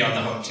we going to be on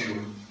the hook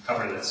to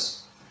cover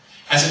this?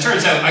 As it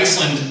turns out,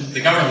 Iceland,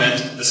 the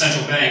government, the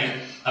central bank,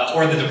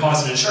 or the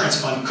deposit insurance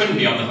fund couldn't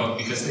be on the hook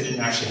because they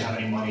didn't actually have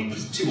any money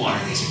to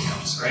honor these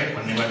accounts, right?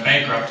 When they went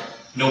bankrupt,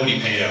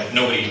 nobody paid out.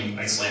 Nobody,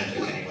 Icelandic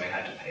anyway,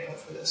 had to pay out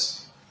for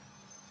this.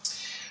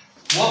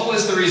 What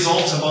was the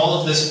result of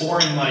all of this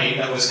foreign money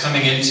that was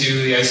coming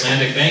into the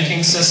Icelandic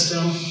banking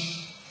system?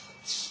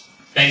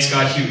 Banks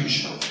got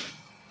huge.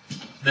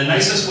 The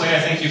nicest way I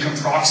think you can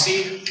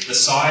proxy the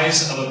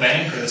size of a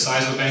bank or the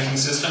size of a banking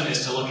system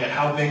is to look at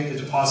how big the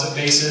deposit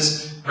base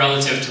is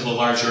relative to the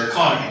larger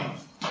economy.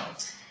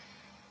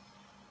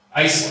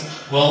 Iceland.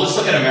 Well, let's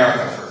look at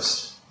America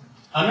first.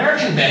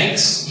 American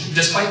banks,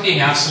 despite being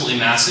absolutely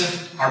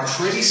massive, are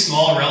pretty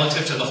small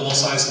relative to the whole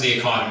size of the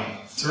economy.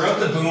 Throughout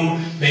the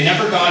boom, they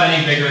never got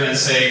any bigger than,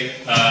 say,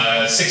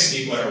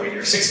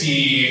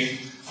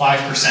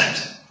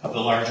 65% of the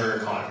larger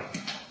economy.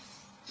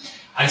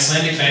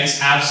 Icelandic banks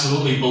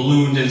absolutely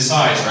ballooned in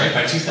size, right?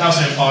 By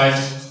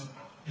 2005,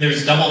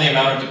 there's double the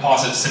amount of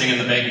deposits sitting in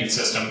the banking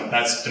system.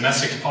 That's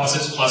domestic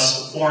deposits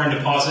plus foreign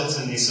deposits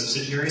in these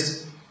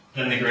subsidiaries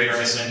than the greater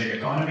Icelandic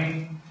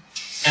economy.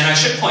 And I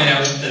should point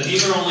out that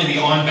these are only the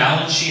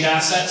on-balance sheet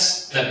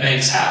assets that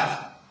banks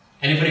have.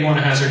 Anybody want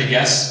to hazard a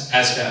guess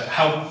as to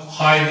how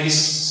high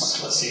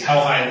how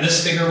high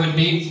this figure would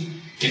be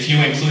if you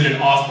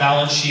included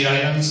off-balance sheet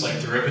items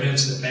like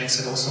derivatives that banks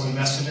had also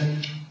invested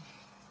in?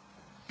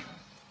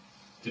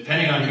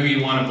 Depending on who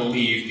you want to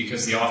believe,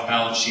 because the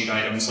off-balance sheet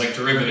items like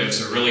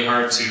derivatives are really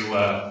hard to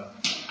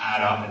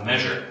add up and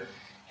measure,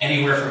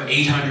 anywhere from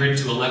 800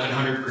 to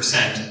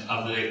 1100%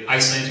 of the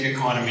Icelandic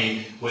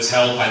economy was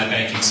held by the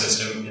banking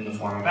system in the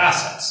form of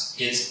assets.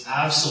 It's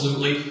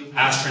absolutely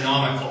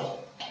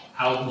astronomical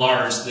how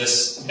large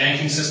this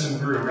banking system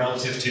grew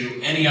relative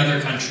to any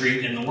other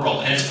country in the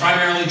world. And it's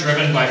primarily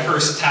driven by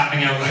first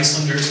tapping out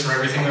Icelanders for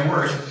everything they're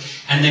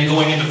worth, and then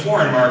going into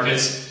foreign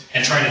markets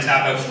and trying to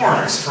tap out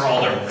foreigners for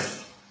all they're worth.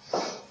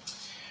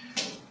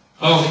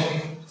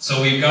 Okay, so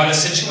we've got a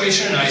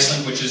situation in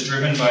Iceland which is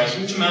driven by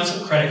huge amounts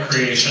of credit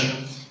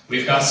creation.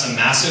 We've got some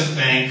massive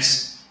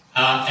banks,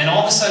 and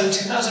all of a sudden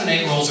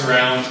 2008 rolls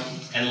around,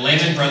 and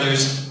Lehman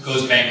Brothers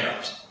goes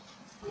bankrupt.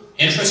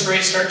 Interest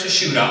rates start to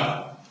shoot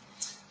up.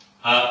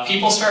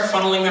 People start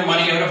funneling their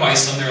money out of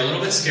Iceland. They're a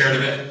little bit scared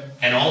of it,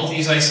 and all of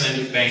these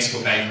Icelandic banks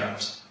go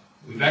bankrupt.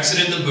 We've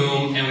exited the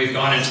boom, and we've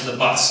gone into the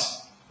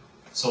bust.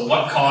 So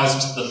what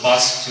caused the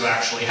bust to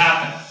actually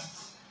happen?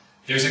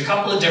 There's a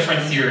couple of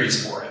different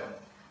theories for it,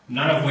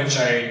 none of which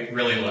I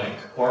really like,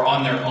 or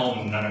on their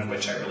own, none of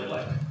which I really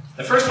like.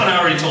 The first one I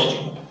already told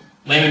you.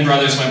 Lehman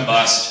Brothers went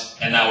bust,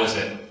 and that was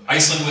it.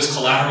 Iceland was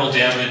collateral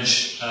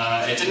damage.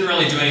 It didn't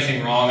really do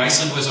anything wrong.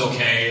 Iceland was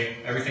okay.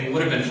 Everything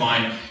would have been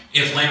fine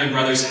if Lehman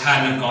Brothers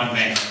hadn't have gone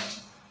bankrupt.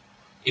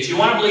 If you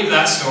want to believe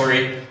that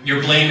story,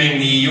 you're blaming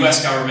the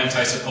US government,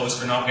 I suppose,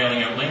 for not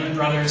bailing out Lehman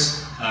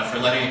Brothers, for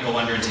letting it go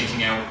under and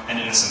taking out an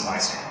innocent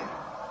bystander.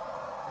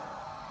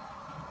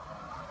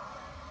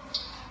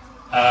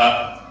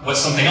 What's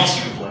something else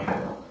you could blame?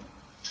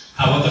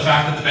 How about the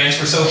fact that the banks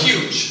were so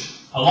huge?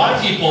 A lot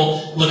of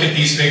people look at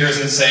these figures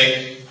and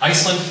say,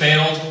 Iceland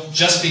failed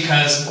just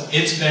because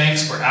its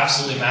banks were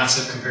absolutely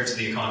massive compared to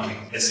the economy.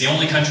 It's the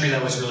only country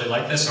that was really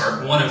like this,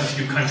 or one of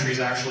few countries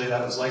actually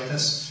that was like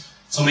this.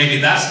 So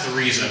maybe that's the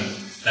reason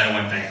that it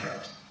went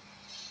bankrupt.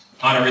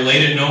 On a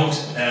related note,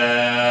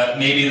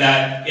 maybe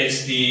that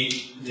it's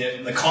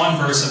the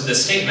converse of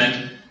this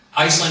statement.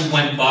 Iceland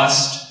went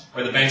bust,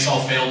 or the banks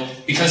all failed,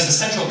 because the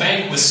central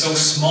bank was so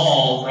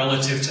small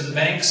relative to the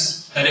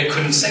banks that it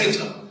couldn't save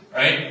them,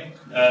 right?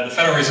 The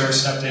Federal Reserve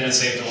stepped in and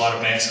saved a lot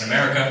of banks in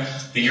America.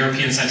 The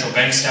European Central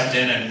Bank stepped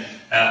in and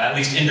at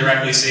least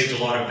indirectly saved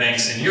a lot of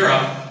banks in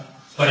Europe.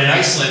 But in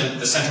Iceland,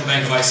 the Central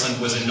Bank of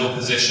Iceland was in no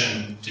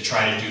position to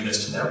try to do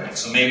this to their bank.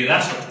 So maybe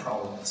that's what the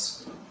problem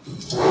is.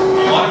 A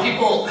lot of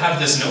people have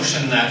this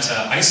notion that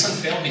Iceland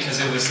failed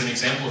because it was an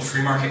example of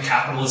free market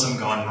capitalism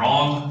gone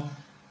wrong.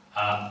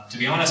 To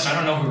be honest, I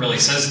don't know who really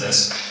says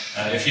this.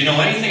 If you know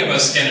anything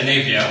about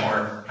Scandinavia,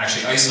 or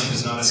actually Iceland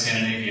is not a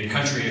Scandinavian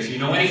country, if you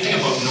know anything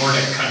about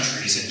Nordic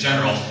countries in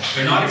general,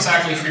 they're not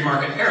exactly free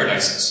market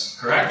paradises,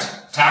 correct?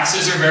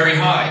 Taxes are very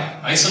high.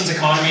 Iceland's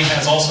economy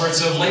has all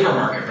sorts of labor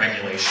market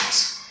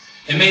regulations.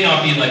 It may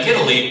not be like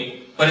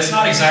Italy, but it's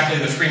not exactly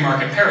the free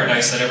market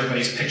paradise that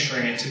everybody's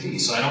picturing it to be.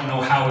 So I don't know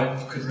how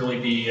it could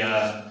really be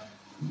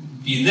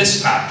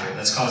this factor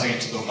that's causing it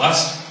to go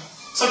bust.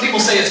 Some people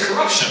say it's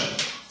corruption.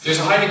 There's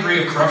a high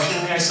degree of corruption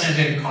in the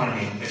Icelandic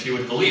economy, if you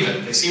would believe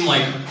it. They seem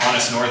like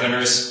honest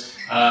northerners.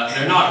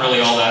 They're not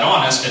really all that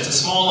honest. It's a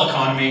small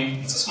economy.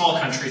 It's a small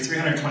country,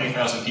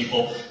 320,000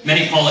 people.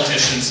 Many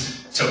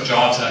politicians took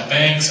jobs at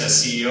banks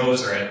as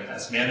CEOs or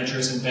as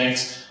managers in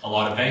banks. A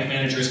lot of bank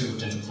managers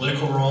moved into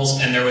political roles,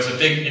 and there was a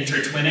big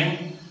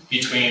intertwining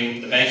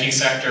between the banking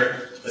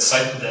sector, the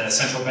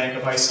Central Bank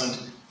of Iceland,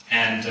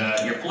 and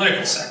your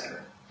political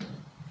sector.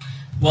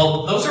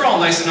 Well, those are all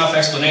nice enough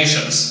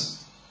explanations,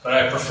 but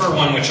I prefer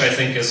one which I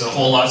think is a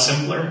whole lot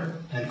simpler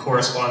and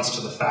corresponds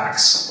to the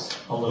facts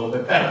a little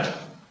bit better.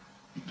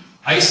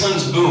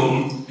 Iceland's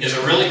boom is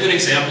a really good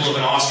example of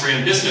an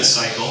Austrian business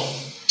cycle,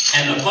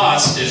 and the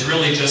bust is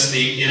really just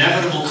the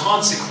inevitable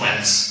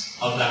consequence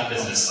of that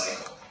business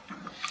cycle.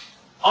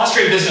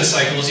 Austrian business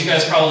cycles, you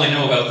guys probably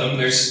know about them.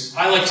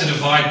 I like to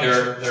divide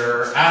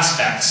their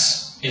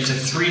aspects into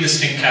three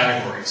distinct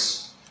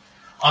categories.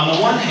 On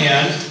the one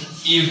hand,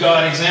 you've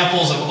got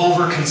examples of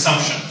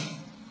overconsumption.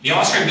 The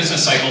Austrian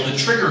business cycle, the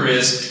trigger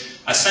is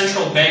a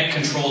central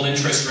bank-controlled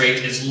interest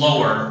rate is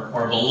lower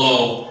or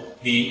below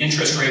the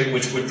interest rate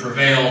which would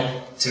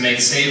prevail to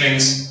make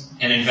savings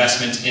and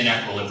investment in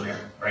equilibrium,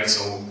 right?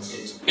 So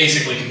it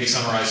basically can be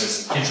summarized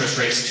as interest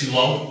rates too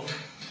low.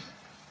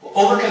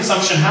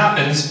 Overconsumption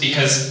happens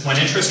because when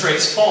interest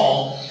rates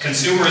fall,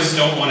 consumers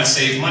don't want to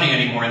save money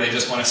anymore, they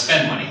just want to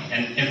spend money.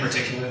 And in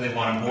particular, they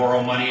want to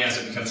borrow money as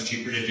it becomes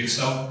cheaper to do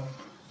so.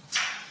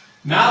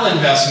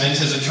 Malinvestment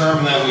is a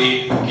term that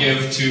we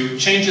give to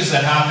changes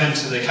that happen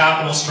to the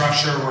capital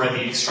structure or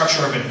the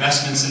structure of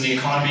investments in the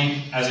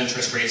economy as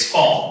interest rates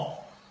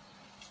fall.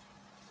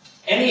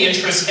 Any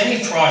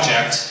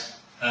project,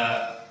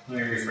 let me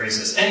rephrase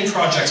this, any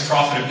project's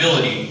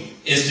profitability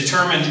is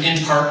determined in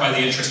part by the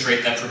interest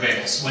rate that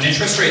prevails. When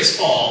interest rates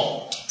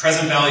fall,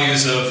 present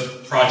values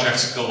of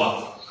projects go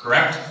up,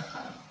 correct?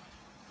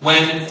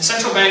 When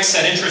central banks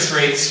set interest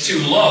rates too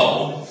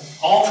low,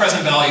 all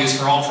present values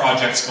for all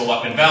projects go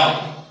up in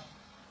value.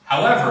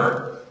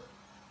 However,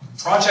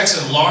 projects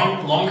of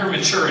longer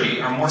maturity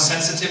are more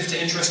sensitive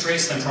to interest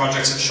rates than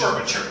projects of short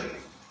maturity.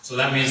 So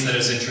that means that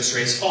as interest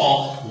rates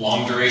fall,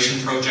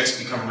 long-duration projects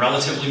become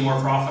relatively more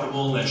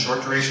profitable than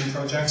short-duration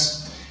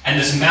projects. And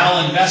this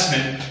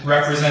malinvestment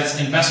represents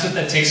investment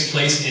that takes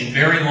place in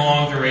very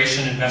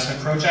long-duration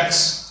investment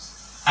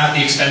projects at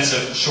the expense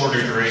of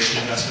shorter-duration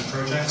investment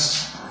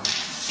projects.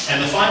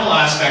 And the final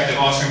aspect of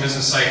Austrian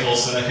business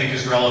cycles that I think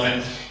is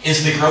relevant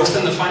is the growth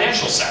in the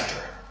financial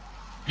sector.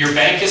 Your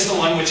bank is the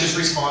one which is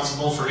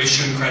responsible for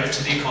issuing credit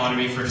to the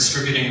economy, for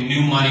distributing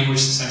new money which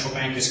the central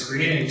bank is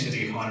creating to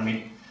the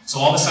economy. So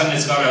all of a sudden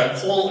it's got a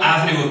whole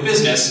avenue of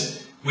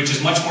business which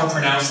is much more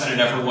pronounced than it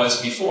ever was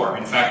before.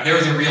 In fact,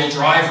 they're the real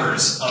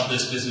drivers of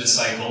this business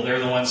cycle. They're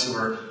the ones who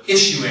are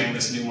issuing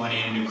this new money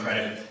and new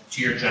credit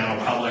to your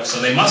general public. So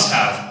they must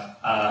have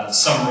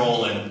some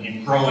role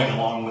in growing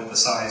along with the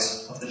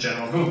size of the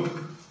general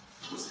boom.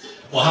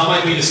 Well, how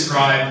might we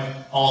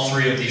describe all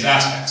three of these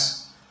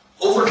aspects?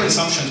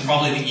 Overconsumption is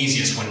probably the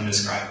easiest one to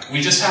describe.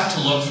 We just have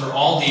to look for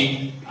all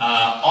the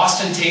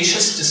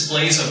ostentatious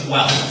displays of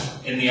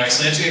wealth in the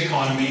Icelandic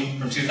economy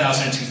from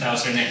 2000 to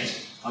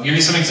 2008. I'll give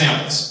you some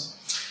examples.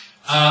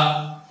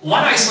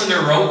 One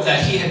Icelander wrote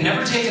that he had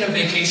never taken a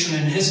vacation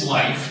in his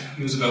life.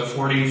 He was about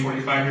 40,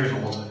 45 years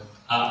old.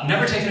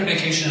 Never taken a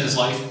vacation in his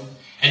life.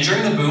 And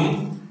during the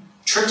boom,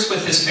 trips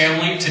with his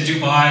family to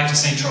Dubai, to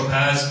St.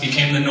 Tropez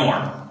became the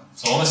norm.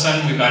 So all of a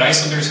sudden, we've got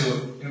Icelanders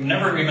who have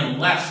never even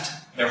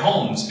left their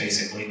homes,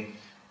 basically,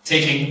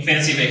 taking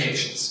fancy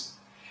vacations.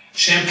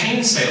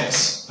 Champagne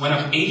sales went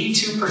up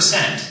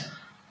 82%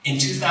 in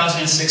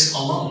 2006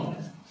 alone,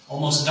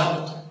 almost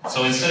doubled.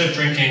 So instead of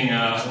drinking,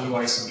 what do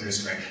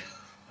Icelanders drink?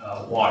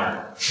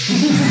 Water.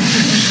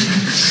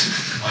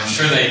 Well, I'm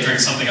sure they drink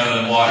something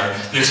other than water.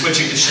 They're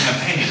switching to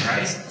champagne,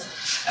 right?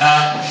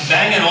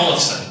 Bang &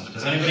 Olufsen.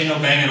 Does anybody know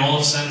Bang &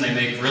 Olufsen? They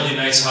make really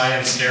nice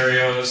high-end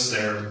stereos.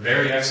 They're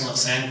very excellent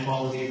sound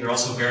quality. They're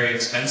also very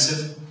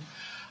expensive.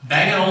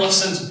 Bang &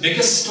 Olufsen's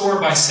biggest store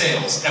by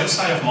sales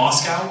outside of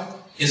Moscow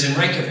is in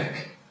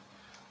Reykjavik.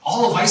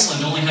 All of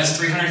Iceland only has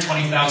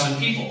 320,000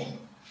 people.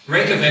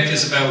 Reykjavik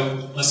is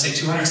about, let's say,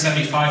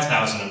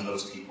 275,000 of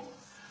those people.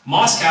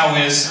 Moscow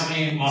is, how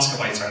many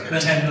Muscovites are there?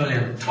 10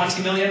 million.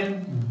 20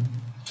 million?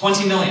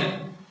 20 million.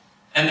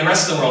 And the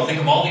rest of the world, think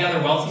of all the other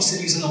wealthy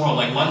cities in the world,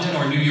 like London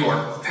or New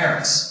York or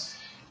Paris.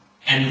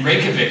 And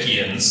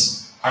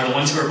Reykjavikians are the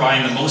ones who are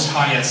buying the most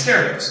high-end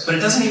stereos. But it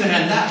doesn't even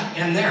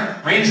end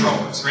there. Range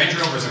Rovers. Range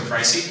Rovers are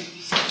pricey.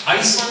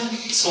 Iceland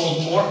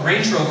sold more,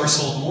 Range Rover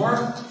sold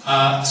more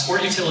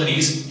sport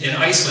utilities in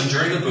Iceland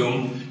during the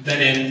boom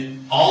than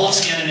in all of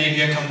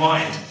Scandinavia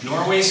combined.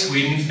 Norway,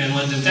 Sweden,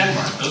 Finland, and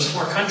Denmark. Those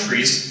four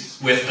countries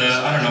with,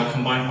 I don't know,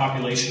 combined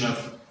population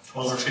of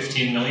 12 or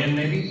 15 million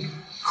maybe,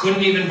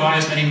 couldn't even buy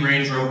as many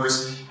Range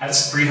Rovers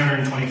as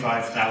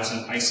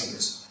 325,000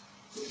 Icelanders.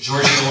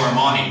 Giorgio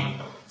Armani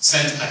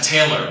sent a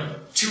tailor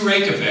to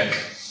Reykjavik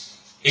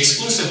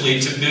exclusively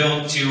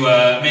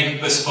to make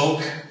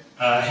bespoke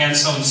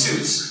hand-sewn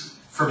suits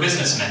for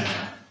businessmen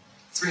there.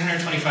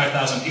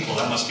 325,000 people,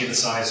 that must be the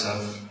size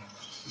of,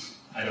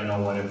 I don't know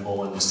what in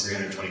Poland was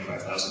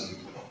 325,000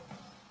 people.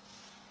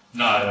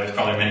 No, there's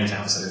probably many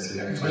towns that are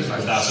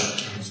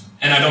 325,000.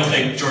 And I don't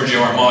think Giorgio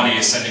Armani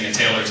is sending a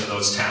tailor to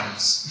those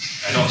towns.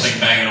 I don't think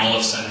Bang &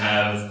 Olufsen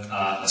have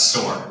a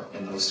store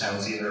in those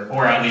towns either,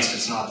 or at least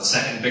it's not the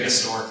second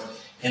biggest store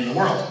in the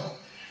world.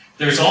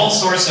 There's all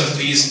sorts of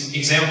these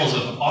examples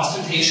of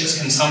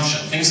ostentatious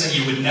consumption, things that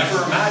you would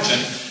never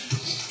imagine.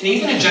 And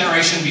even a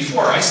generation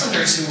before,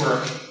 Icelanders who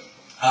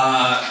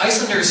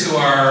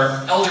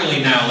are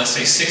elderly now, let's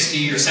say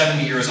 60 or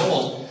 70 years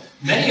old,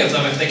 many of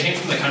them, if they came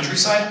from the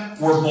countryside,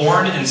 were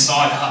born in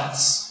sod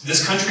huts.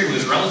 This country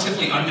was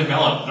relatively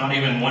undeveloped not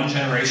even one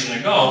generation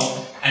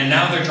ago, and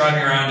now they're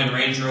driving around in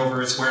Range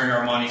Rovers, wearing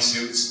Armani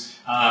suits,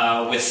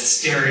 with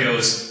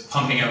stereos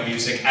pumping out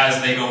music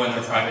as they go in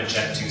their private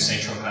jet to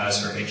St.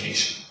 Tropez for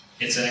vacation.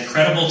 It's an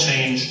incredible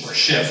change or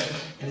shift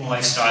in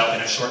lifestyle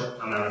in a short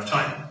amount of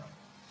time.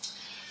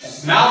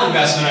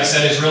 Malinvestment, I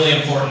said, is really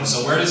important.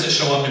 So where does it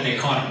show up in the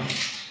economy?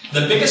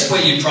 The biggest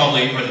way you'd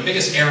probably, or the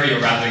biggest area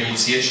rather, you'd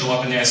see it show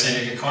up in the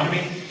Icelandic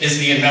economy is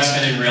the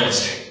investment in real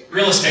estate.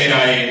 Real estate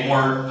I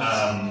more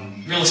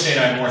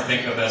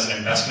think of as an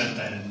investment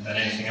than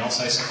anything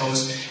else, I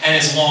suppose. And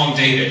it's long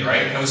dated,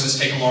 right? Houses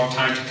take a long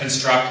time to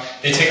construct.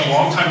 They take a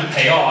long time to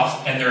pay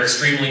off, and they're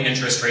extremely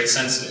interest rate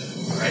sensitive,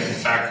 right? In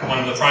fact, one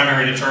of the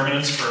primary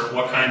determinants for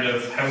what kind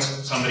of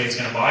house somebody is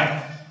going to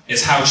buy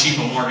is how cheap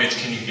a mortgage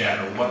can you get,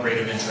 or what rate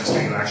of interest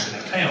are you actually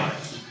going to pay on it.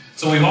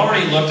 So we've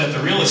already looked at the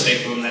real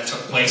estate boom that took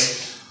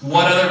place.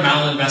 What other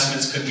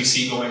malinvestments could we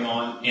see going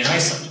on in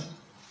Iceland?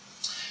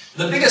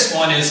 The biggest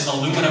one is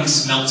aluminum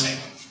smelting.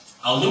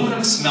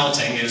 Aluminum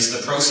smelting is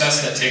the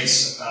process that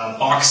takes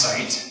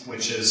bauxite,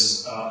 which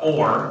is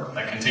ore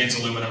that contains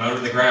aluminum out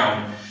of the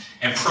ground,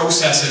 and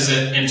processes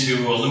it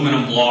into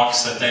aluminum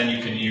blocks that then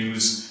you can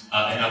use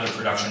in other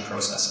production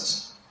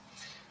processes.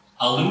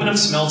 Aluminum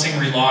smelting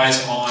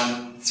relies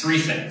on three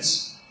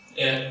things.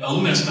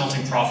 Aluminum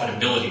smelting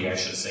profitability, I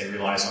should say,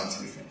 relies on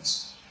three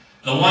things.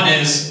 The one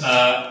is,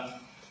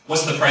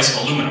 what's the price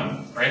of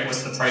aluminum, right?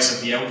 What's the price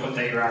of the output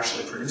that you're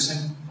actually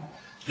producing?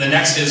 The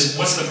next is,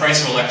 what's the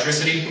price of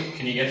electricity?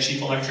 Can you get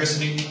cheap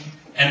electricity?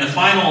 And the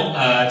final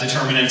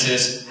determinant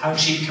is, how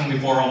cheap can we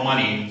borrow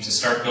money to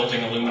start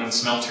building aluminum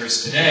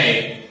smelters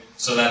today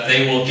so that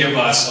they will give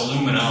us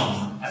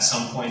aluminum at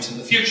some point in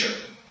the future?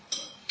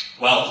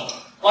 Well,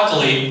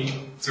 luckily,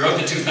 throughout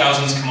the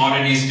 2000s,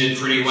 commodities did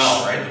pretty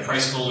well, right? The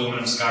price of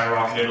aluminum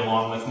skyrocketed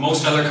along with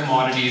most other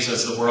commodities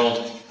as the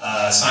world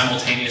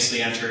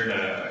simultaneously entered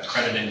a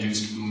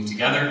credit-induced boom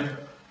together.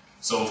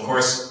 So, of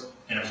course,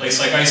 in a place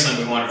like Iceland,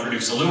 we want to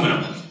produce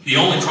aluminum. The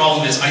only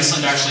problem is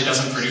Iceland actually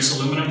doesn't produce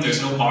aluminum.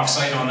 There's no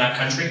bauxite on that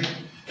country.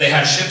 They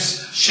had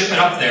ships ship it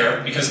up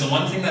there because the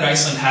one thing that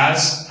Iceland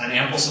has an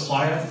ample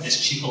supply of is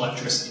cheap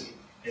electricity.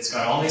 It's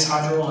got all these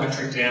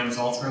hydroelectric dams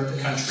all throughout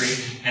the country,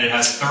 and it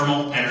has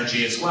thermal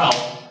energy as well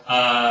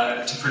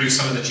to produce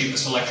some of the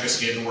cheapest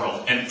electricity in the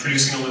world. And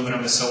producing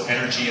aluminum is so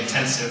energy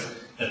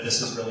intensive that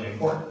this is really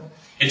important.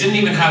 It didn't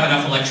even have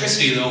enough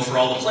electricity, though, for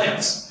all the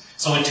plants.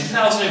 So in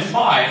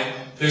 2005,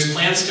 there's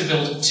plans to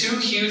build 2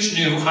 huge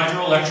new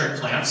hydroelectric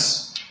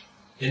plants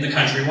in the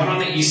country, one on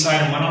the east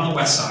side and one on the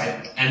west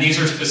side, and these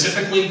are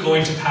specifically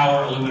going to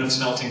power aluminum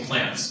smelting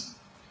plants.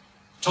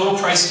 Total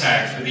price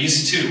tag for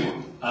these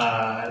two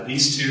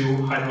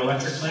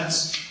hydroelectric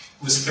plants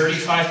was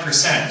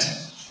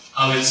 35%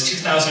 of its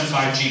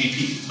 2005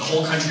 GDP, the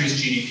whole country's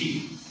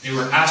GDP. They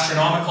were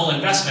astronomical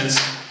investments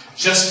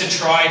just to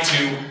try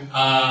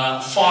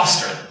to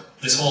foster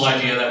this whole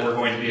idea that we're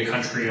going to be a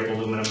country of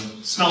aluminum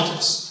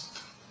smelters.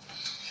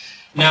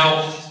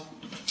 Now,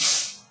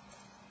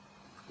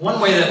 one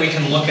way that we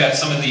can look at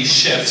some of these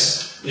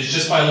shifts is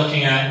just by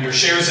looking at your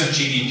shares of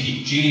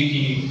GDP.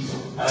 GDP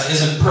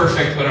isn't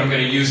perfect, but I'm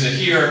going to use it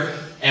here.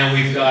 And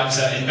we've got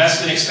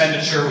investment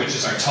expenditure, which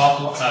is our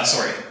top,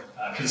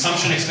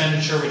 consumption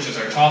expenditure, which is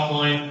our top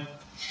line.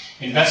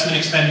 Investment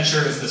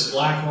expenditure is this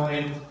black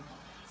line.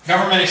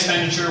 Government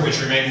expenditure,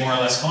 which remained more or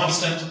less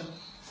constant.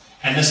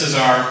 And this is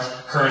our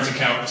current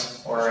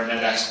account, or our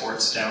net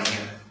exports down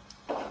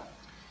here.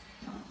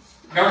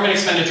 Government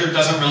expenditure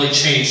doesn't really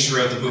change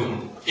throughout the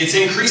boom. It's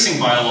increasing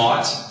by a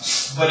lot,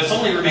 but it's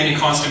only remaining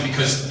constant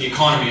because the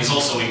economy is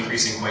also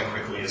increasing quite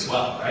quickly as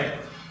well, right?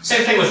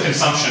 Same thing with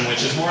consumption,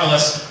 which is more or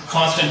less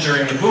constant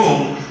during the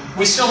boom.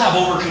 We still have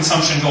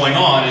overconsumption going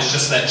on, it's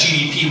just that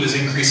GDP was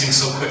increasing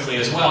so quickly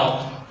as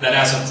well that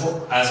as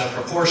a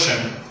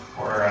proportion,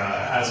 or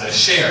as a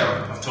share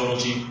of total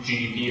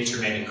GDP, it's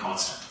remaining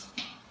constant.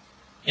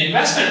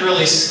 Investment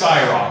really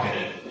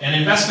skyrocketed. And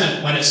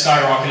investment, when it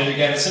skyrocketed,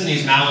 again, it's in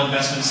these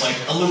malinvestments like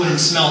aluminum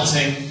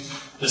smelting,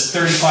 this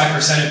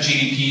 35% of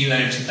GDP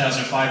that in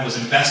 2005 was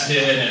invested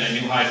in a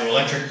new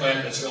hydroelectric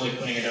plant that's really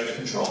putting it out of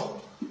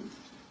control.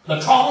 The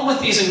problem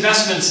with these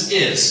investments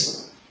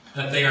is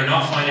that they are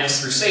not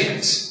financed through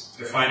savings.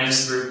 They're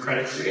financed through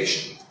credit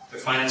creation. They're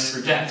financed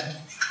through debt.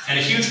 And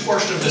a huge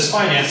portion of this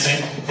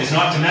financing is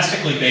not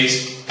domestically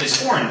based,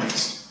 it's foreign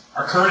based.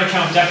 Our current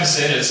account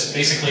deficit is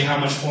basically how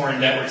much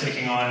foreign debt we're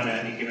taking on in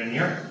any given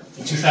year.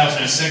 In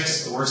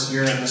 2006, the worst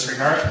year in this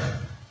regard,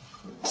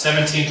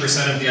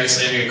 17% of the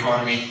Icelandic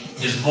economy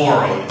is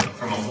borrowed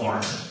from a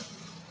foreigner.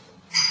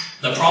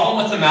 The problem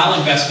with the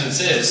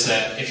malinvestments is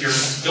that if you're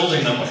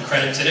building them with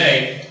credit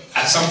today,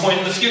 at some point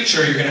in the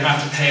future, you're going to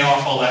have to pay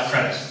off all that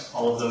credit,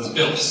 all of those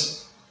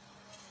bills.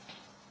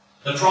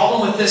 The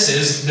problem with this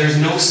is there's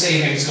no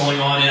savings going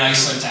on in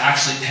Iceland to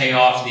actually pay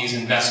off these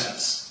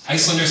investments.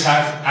 Icelanders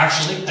have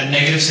actually a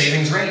negative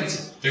savings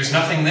rate. There's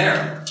nothing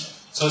there.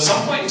 So at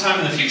some point in time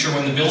in the future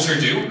when the bills are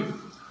due,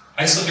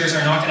 Icelanders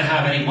are not going to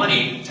have any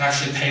money to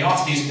actually pay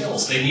off these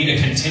bills. They need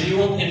a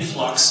continual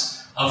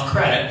influx of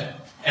credit,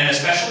 and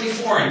especially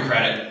foreign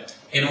credit,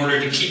 in order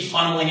to keep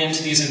funneling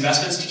into these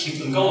investments, to keep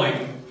them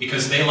going,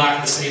 because they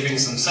lack the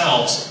savings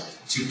themselves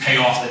to pay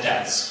off the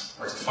debts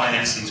or to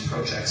finance these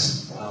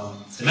projects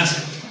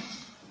domestically.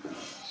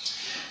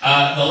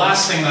 The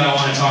last thing that I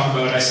want to talk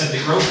about, I said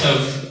the growth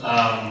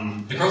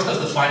of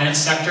the finance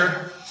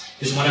sector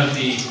is one of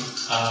the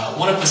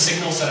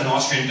signals that an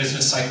Austrian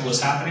business cycle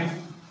is happening.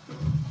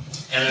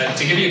 And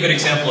to give you a good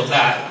example of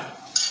that,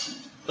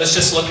 let's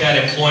just look at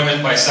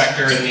employment by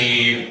sector in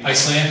the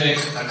Icelandic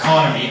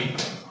economy.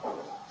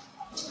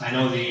 I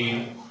know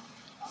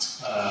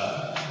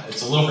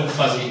it's a little bit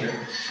fuzzy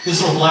here.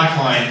 This little black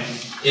line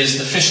is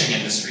the fishing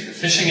industry. The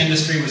fishing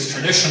industry was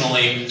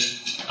traditionally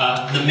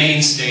the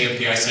mainstay of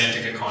the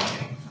Icelandic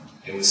economy.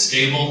 It was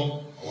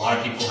stable, a lot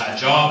of people had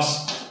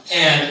jobs,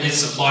 and it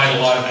supplied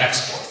a lot of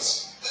exports.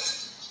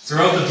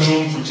 Throughout the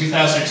boom from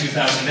 2000 to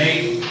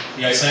 2008,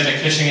 the Icelandic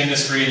fishing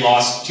industry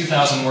lost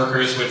 2,000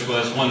 workers, which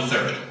was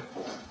 1/3.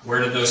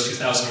 Where did those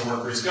 2,000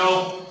 workers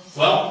go?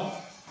 Well,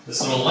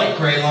 this little light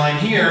gray line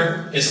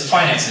here is the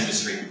finance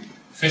industry.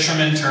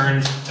 Fishermen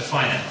turned to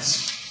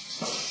finance.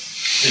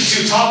 The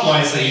two top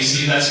lines that you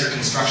see, that's your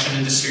construction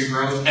industry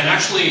growth. And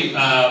actually,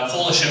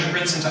 Polish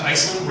immigrants into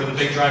Iceland were the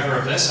big driver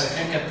of this. I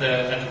think at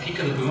the peak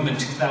of the boom in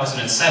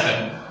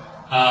 2007,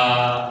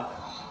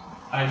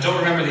 I don't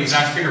remember the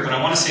exact figure, but I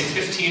want to say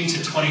 15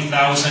 to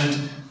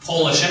 20,000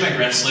 Polish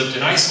immigrants lived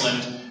in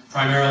Iceland,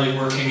 primarily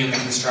working in the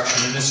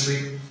construction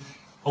industry.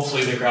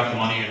 Hopefully they grabbed the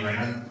money and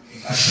ran.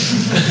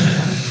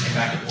 Came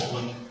back to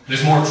Poland.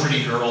 There's more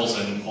pretty girls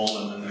in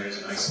Poland than there is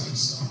in Iceland.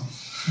 So.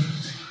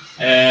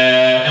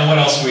 And what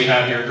else do we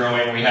have here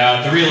growing? We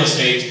have the real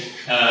estate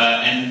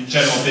and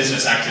general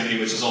business activity,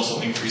 which is also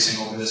increasing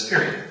over this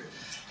period.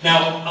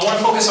 Now, I want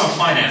to focus on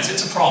finance.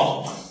 It's a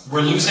problem.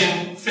 We're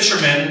losing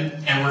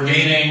fishermen and we're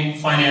gaining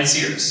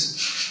financiers.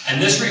 And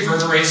this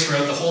reverberates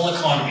throughout the whole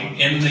economy.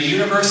 In the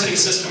university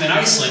system in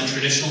Iceland,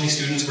 traditionally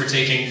students were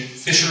taking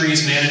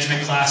fisheries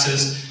management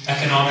classes,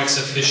 economics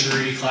of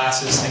fishery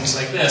classes, things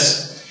like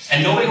this.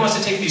 And nobody wants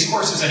to take these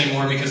courses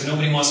anymore because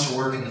nobody wants to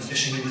work in the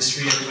fishing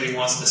industry. Everybody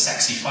wants the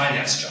sexy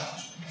finance job.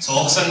 So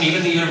all of a sudden,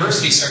 even the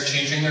universities start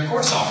changing their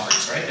course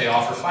offerings, right? They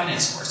offer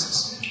finance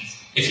courses.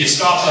 If you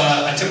stop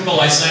a typical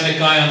Icelandic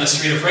guy on the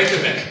street of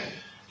Reykjavik,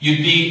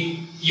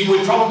 you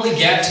would probably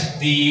get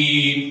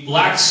the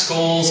Black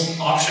Skull's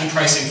option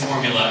pricing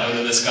formula out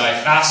of this guy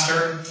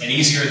faster and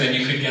easier than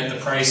you could get the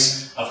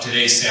price of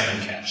today's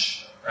salmon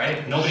catch,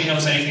 right? Nobody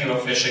knows anything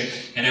about fishing,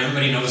 and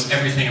everybody knows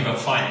everything about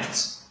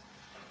finance.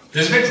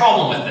 There's a big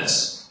problem with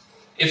this.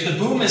 If the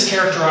boom is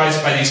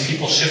characterized by these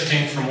people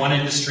shifting from one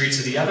industry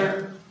to the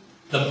other,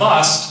 the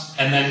bust,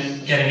 and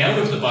then getting out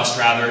of the bust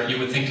rather, you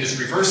would think is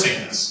reversing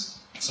this.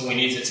 So we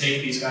need to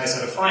take these guys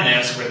out of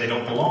finance where they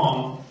don't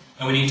belong,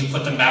 and we need to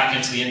put them back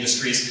into the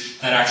industries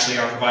that actually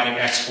are providing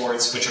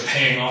exports, which are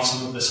paying off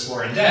some of this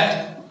foreign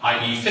debt,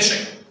 i.e.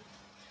 fishing.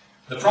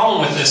 The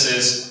problem with this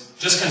is,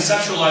 just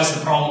conceptualize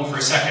the problem for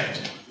a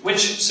second.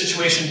 Which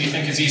situation do you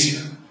think is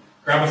easier?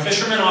 Grab a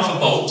fisherman off a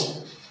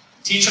boat,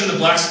 teach him the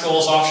Black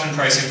Skull's option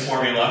pricing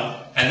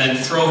formula, and then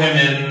throw him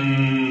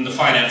in the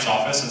finance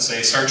office and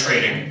say, start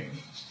trading.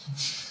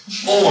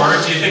 Or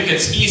do you think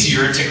it's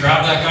easier to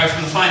grab that guy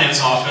from the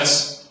finance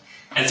office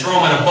and throw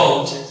him on a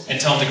boat and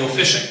tell him to go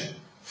fishing?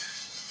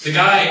 The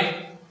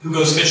guy who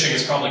goes fishing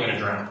is probably going to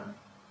drown,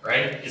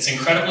 right? It's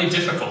incredibly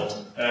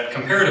difficult,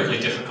 comparatively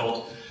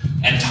difficult,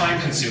 and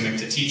time-consuming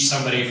to teach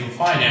somebody from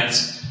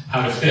finance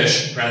how to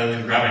fish rather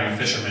than grabbing a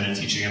fisherman and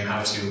teaching him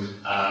how to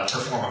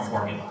perform a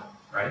formula,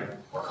 right?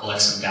 Or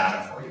collect some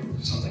data for you,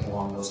 something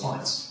along those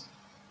lines.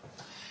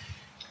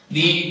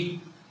 The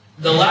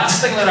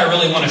last thing that I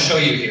really want to show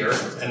you here,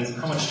 and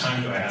how much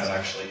time do I have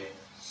actually?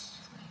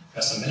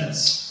 Got some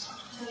minutes?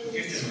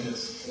 15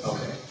 minutes.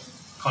 Okay.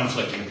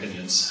 Conflicting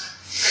opinions.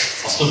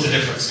 I'll split the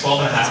difference,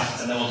 12 and a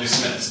half, and then we'll do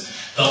some minutes.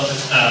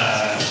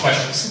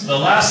 Questions. The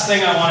last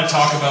thing I want to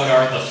talk about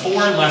are the 4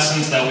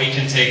 lessons that we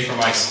can take from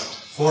Iceland.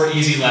 4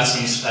 easy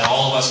lessons that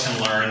all of us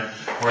can learn,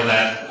 or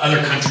that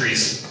other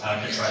countries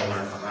can try to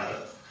learn from, rather.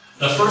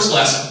 The first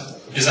lesson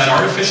is that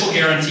artificial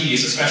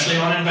guarantees, especially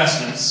on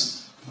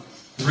investments,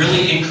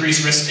 really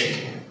increase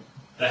risk-taking.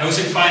 The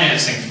Housing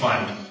Financing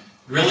Fund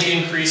really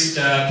increased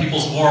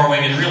people's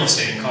borrowing in real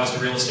estate and caused a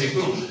real estate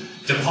boom.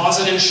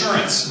 Deposit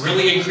insurance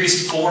really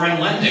increased foreign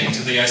lending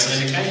to the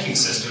Icelandic banking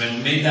system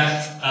and made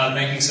that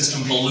banking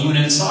system balloon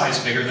in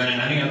size, bigger than in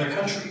any other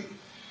country.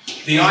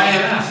 The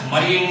IMF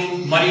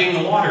muddying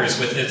the waters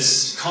with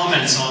its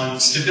comments on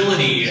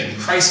stability and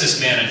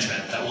crisis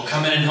management that will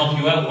come in and help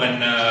you out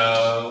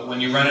when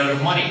you run out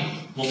of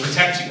money, will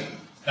protect you.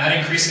 That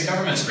increased the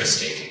government's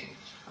risk-taking.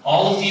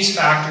 All of these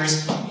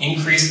factors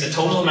increase the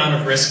total amount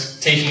of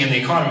risk-taking in the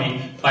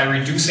economy by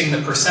reducing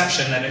the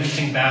perception that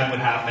anything bad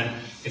would happen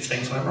if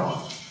things went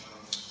wrong.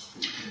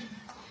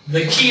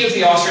 The key of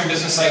the Austrian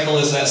business cycle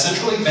is that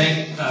central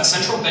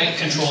bank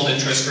controlled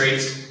interest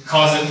rates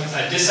cause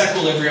a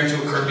disequilibrium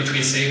to occur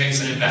between savings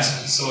and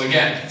investments. So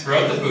again,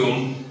 throughout the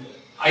boom,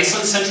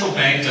 Iceland's central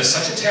bank does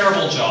such a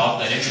terrible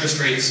job that interest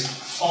rates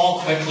fall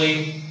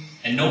quickly,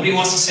 and nobody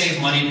wants to save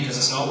money because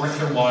it's not worth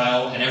their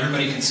while, and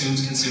everybody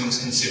consumes.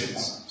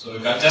 So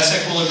we've got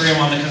disequilibrium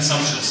on the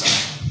consumption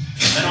side.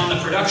 And then on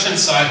the production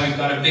side, we've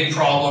got a big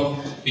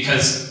problem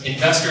because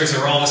investors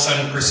are all of a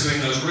sudden pursuing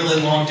those really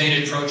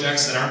long-dated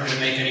projects that aren't going to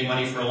make any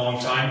money for a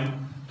long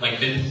time, like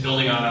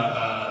building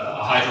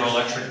a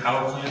hydroelectric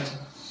power plant.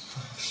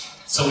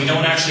 So we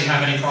don't actually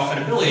have any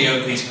profitability out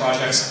of these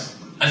projects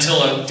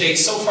until a date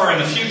so far in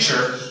the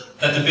future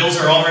that the bills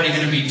are already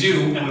going to be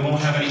due and we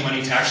won't have any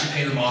money to actually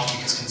pay them off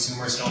because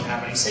consumers don't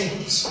have any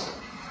savings.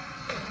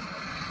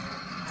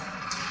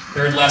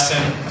 Third lesson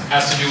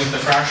has to do with the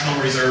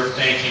fractional reserve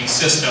banking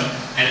system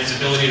and its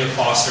ability to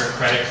foster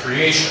credit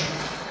creation.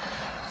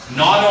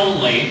 Not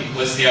only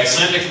was the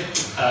Icelandic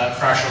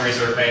fractional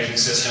reserve banking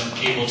system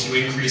able to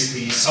increase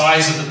the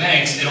size of the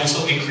banks, it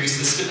also increased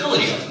the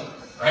stability of them,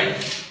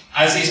 right?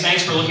 As these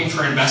banks were looking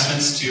for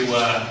investments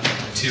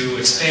to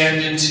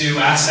expand into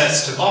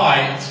assets to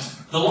buy,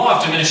 the law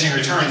of diminishing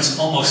returns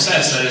almost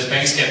says that as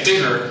banks get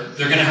bigger,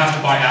 they're going to have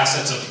to buy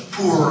assets of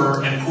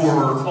poorer and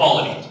poorer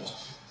quality.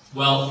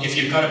 Well, if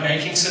you've got a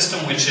banking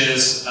system which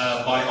is,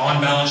 by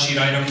on-balance sheet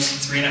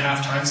items,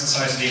 3.5 times the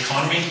size of the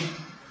economy,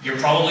 you're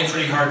probably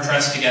pretty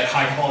hard-pressed to get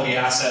high-quality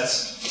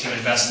assets to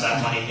invest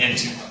that money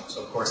into.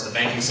 So, of course, the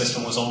banking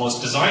system was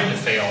almost designed to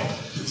fail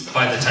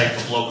by the type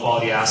of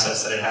low-quality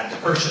assets that it had to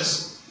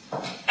purchase.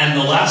 And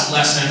the last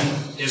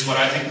lesson is what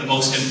I think the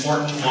most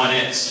important one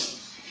is.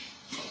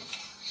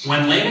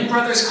 When Lehman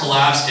Brothers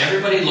collapsed,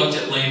 everybody looked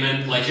at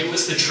Lehman like it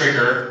was the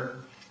trigger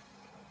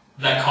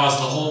that caused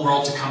the whole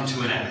world to come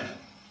to an end.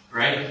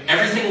 Right?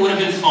 Everything would have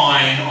been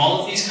fine. All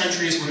of these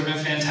countries would have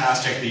been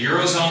fantastic. The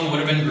Eurozone would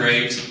have been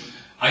great.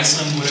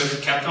 Iceland would have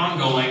kept on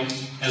going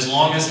as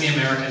long as the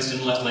Americans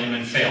didn't let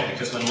Lehman fail.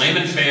 Because when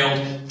Lehman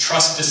failed,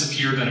 trust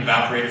disappeared and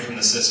evaporated from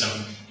the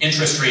system.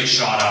 Interest rates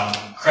shot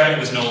up. Credit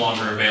was no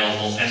longer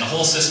available. And the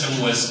whole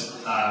system was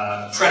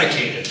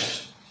predicated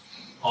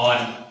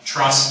on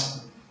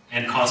trust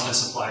and constant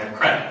supply of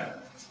credit.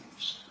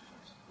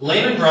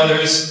 Lehman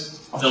Brothers,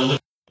 the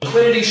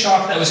liquidity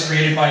shock that was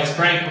created by its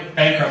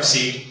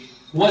bankruptcy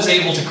was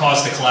able to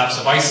cause the collapse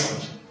of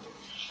Iceland.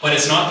 But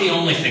it's not the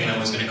only thing that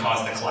was going to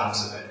cause the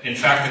collapse of it. In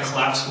fact, the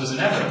collapse was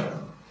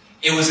inevitable.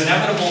 It was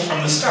inevitable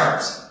from the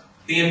start.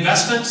 The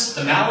investments,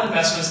 the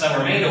malinvestments that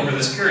were made over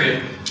this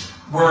period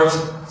were of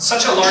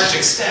such a large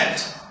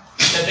extent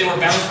that they were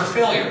bound for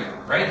failure,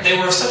 right? They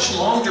were of such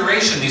long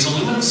duration, these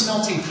aluminum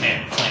smelting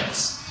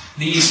plants,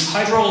 these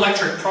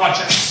hydroelectric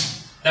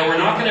projects that were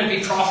not going to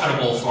be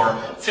profitable for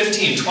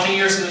 15, 20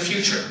 years in the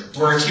future,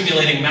 were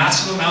accumulating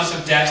massive amounts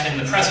of debt in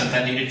the present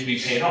that needed to be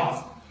paid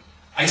off.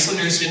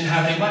 Icelanders didn't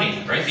have any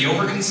money, right? The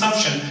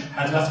overconsumption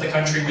had left the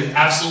country with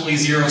absolutely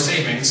zero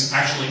savings,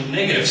 actually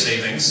negative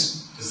savings,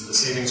 because the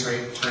savings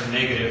rate turned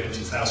negative in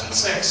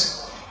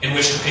 2006, in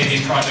which to pay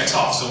these projects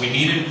off. So we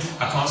needed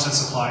a constant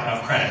supply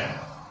of credit.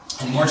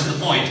 And more to the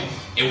point,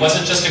 it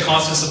wasn't just a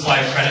constant supply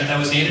of credit that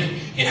was needed,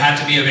 it had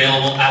to be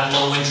available at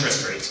low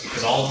interest rates,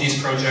 because all of these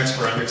projects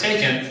were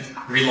undertaken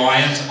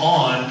reliant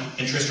on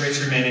interest rates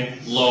remaining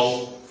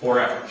low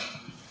forever.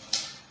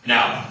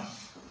 Now,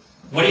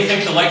 what do you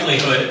think the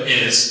likelihood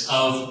is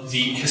of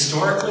the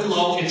historically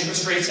low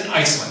interest rates in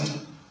Iceland,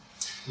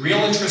 real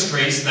interest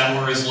rates that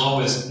were as low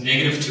as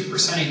negative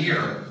 2% a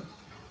year?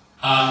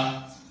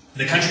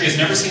 The country has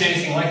never seen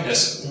anything like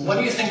this. What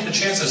do you think the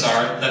chances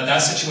are that that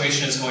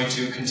situation is going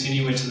to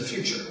continue into the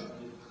future?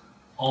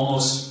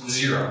 Almost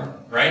zero,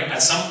 right?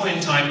 At some point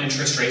in time,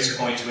 interest rates are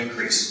going to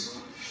increase.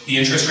 The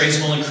interest rates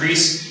will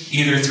increase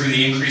either through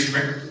the increased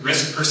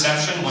risk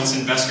perception once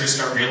investors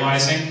start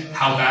realizing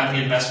how bad the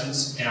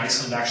investments in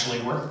Iceland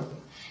actually were.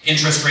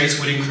 Interest rates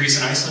would increase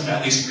in Iceland,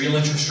 at least real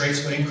interest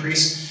rates would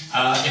increase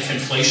if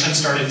inflation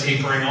started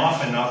tapering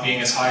off and not being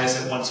as high as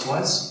it once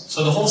was.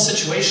 So the whole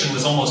situation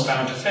was almost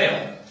bound to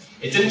fail.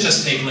 It didn't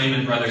just take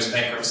Lehman Brothers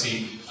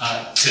bankruptcy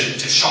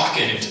to shock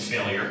it into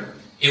failure.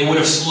 It would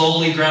have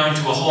slowly ground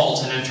to a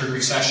halt and entered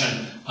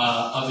recession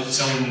of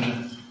its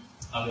own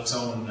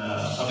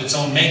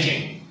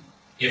making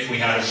if we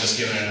had just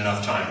given it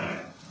enough time.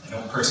 I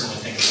don't personally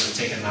think it would have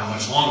taken that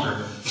much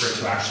longer for it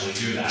to actually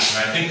do that.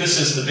 And I think this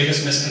is the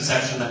biggest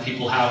misconception that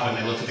people have when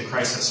they look at the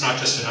crisis, not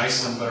just in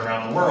Iceland but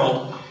around the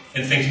world,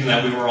 in thinking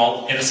that we were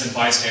all innocent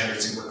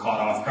bystanders who were caught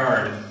off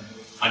guard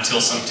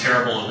until some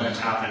terrible event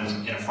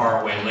happened in a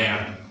faraway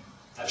land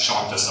that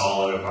shocked us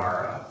all out of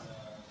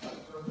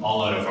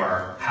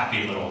our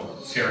happy little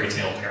fairy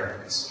tale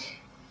paradise.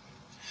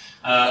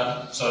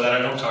 So that I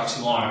don't talk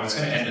too long, I was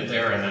going to end it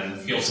there and then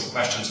field some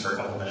questions for a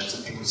couple minutes.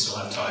 I think we still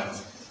have time.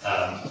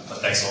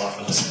 But thanks a lot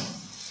for listening.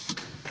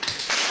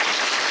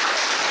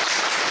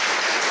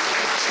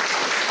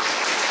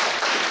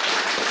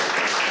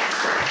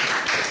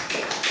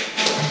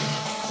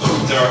 So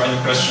if there are any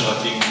questions, I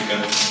think we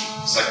can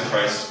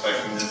sacrifice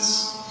 5 minutes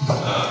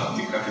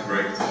the coffee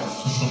break.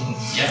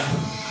 Yeah,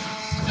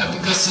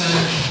 because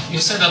you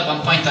said at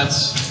one point that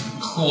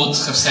who would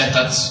have said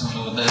that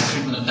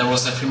there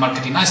was a free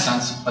market in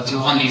Iceland, but you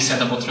only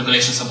said about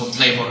regulations about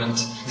labor and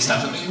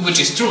stuff, which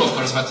is true, of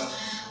course, but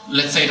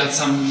let's say that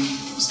some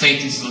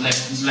state is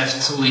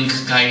left-wing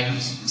guy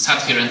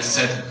sat here and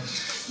said,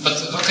 but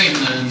okay,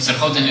 Mr.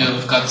 Howden,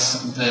 you've got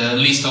the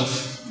list of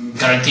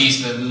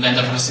guarantees, the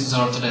lender of last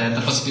resort, the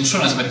deposit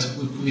insurance, but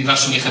we've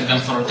actually had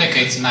them for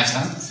decades in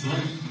Iceland.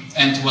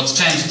 And what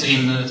changed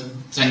in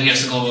 10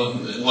 years ago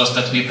was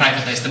that we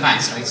privatized the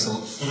banks, right?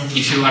 So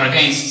if you are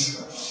against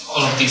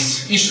all of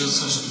these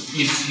issues,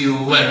 if you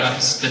were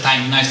at the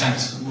time in Iceland,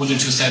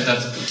 wouldn't you say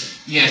that,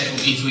 yes,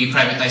 if we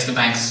privatize the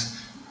banks,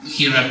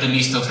 here are the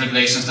list of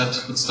regulations that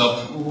would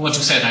stop what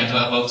you said, right,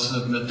 about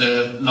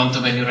the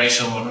loan-to-value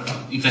ratio or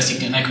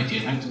investing in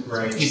equity, right?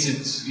 Right. Is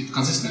it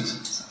consistent?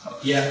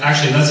 Yeah,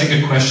 actually, that's a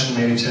good question,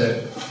 maybe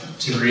to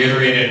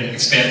reiterate it and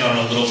expand on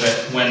it a little bit.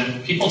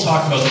 When people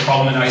talk about the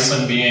problem in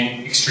Iceland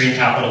being extreme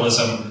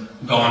capitalism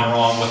gone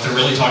wrong, what they're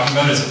really talking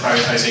about is the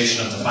privatization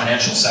of the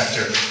financial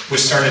sector,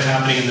 which started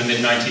happening in the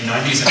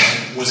mid-1990s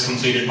and was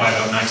completed by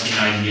about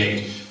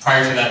 1998.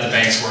 Prior to that, the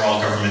banks were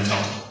all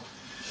government-owned.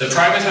 The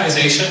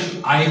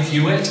privatization, I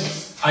view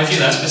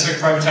that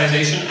specific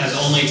privatization as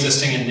only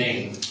existing in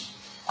name.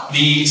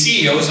 The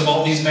CEOs of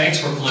all these banks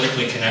were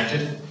politically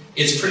connected.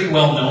 It's pretty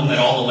well known that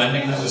all the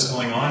lending that was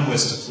going on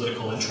was to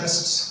political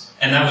interests,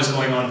 and that was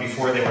going on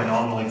before they were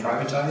nominally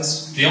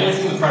privatized. The only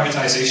thing the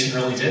privatization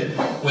really did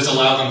was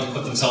allow them to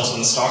put themselves in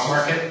the stock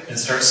market and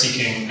start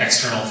seeking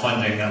external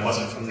funding that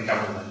wasn't from the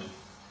government.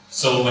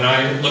 So when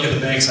I look at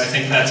the banks, I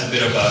think that's a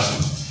bit of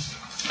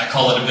I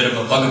call it a bit of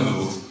a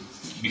bugaboo,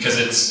 because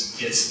it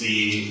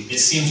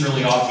seems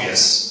really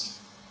obvious.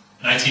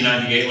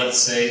 1998, let's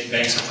say,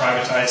 banks are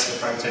privatized, the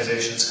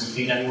privatization is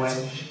complete anyway,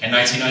 and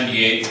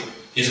 1998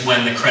 is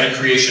when the credit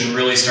creation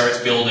really starts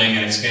building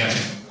and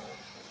expanding.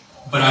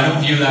 But I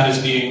don't view that as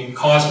being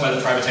caused by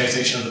the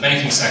privatization of the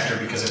banking sector,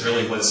 because it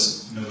really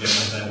was no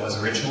different than it was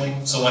originally.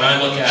 So when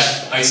I look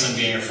at Iceland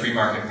being a free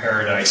market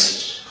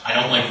paradise, I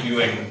don't like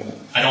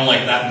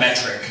that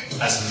metric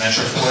as the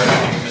measure for it.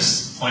 I think I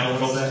missed the point a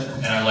little bit,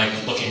 and I like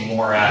looking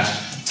more at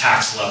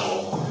tax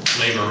level,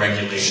 labor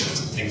regulations,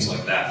 and things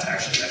like that to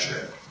actually measure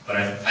it. But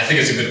I think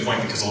it's a good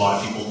point, because a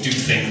lot of people do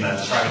think that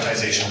the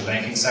privatization of the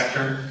banking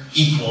sector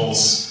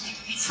equals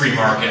free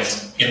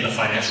market in the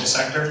financial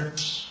sector,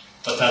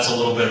 but that's a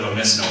little bit of a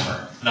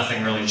misnomer.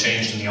 Nothing really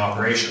changed in the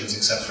operations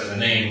except for the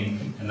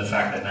name and the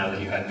fact that now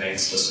that you had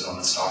banks listed on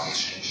the stock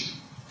exchange.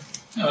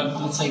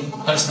 Let's say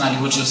personally,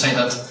 would you say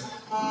that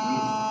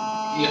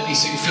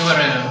if you were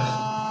a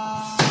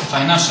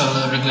financial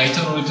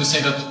regulator, would you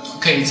say that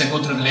okay, it's a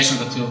good regulation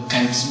that you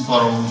can't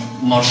borrow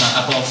more than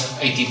above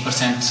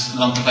 80%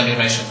 loan-to-value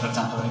ratio, for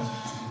example, right?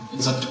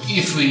 So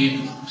if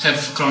we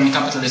have crony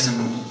capitalism,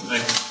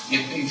 like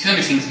if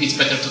anything, it's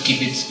better to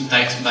keep it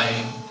intact by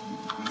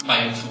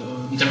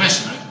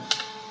intervention, right?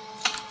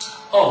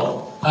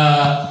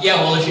 Yeah,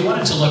 well, if you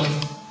wanted to look,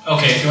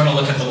 if you want to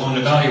look at the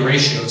loan-to-value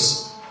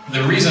ratios,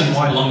 the reason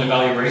why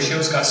loan-to-value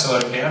ratios got so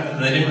out of hand,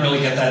 and they didn't really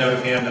get that out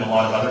of hand in a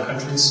lot of other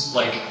countries,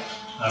 like,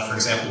 for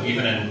example,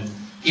 even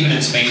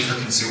in Spain for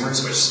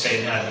consumers, which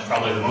Spain had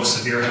probably the most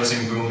severe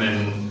housing boom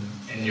in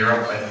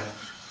Europe, I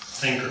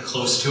think, or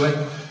close to it.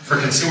 For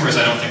consumers,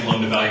 I don't think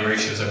loan-to-value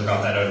ratios ever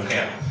got that out of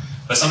hand.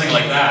 But something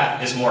like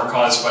that is more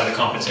caused by the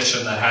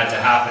competition that had to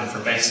happen for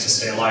banks to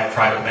stay alive,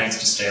 private banks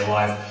to stay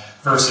alive,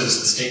 versus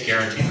the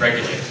state-guaranteed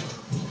regulator.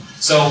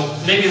 So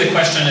maybe the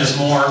question is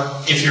more,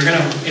 if you're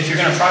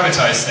gonna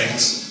privatize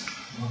things,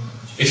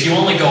 if you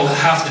only go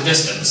half the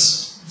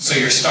distance, so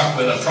you're stuck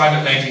with a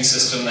private banking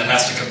system that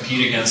has to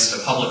compete against a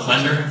public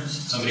lender,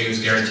 somebody who's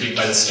guaranteed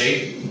by the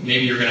state,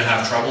 maybe you're gonna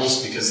have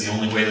troubles because the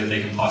only way that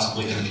they can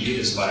possibly compete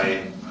is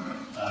by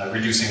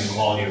reducing the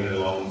quality of their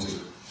loans,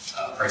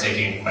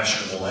 partaking in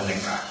questionable lending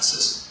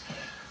practices.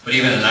 But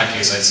even in that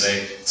case, I'd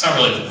say it's not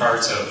really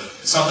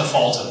it's not the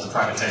fault of the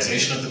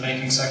privatization of the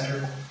banking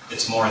sector.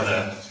 It's more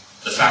the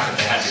fact that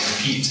they had to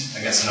compete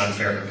against an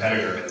unfair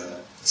competitor in the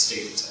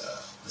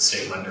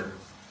state lender.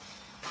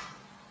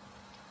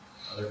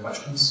 Other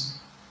questions?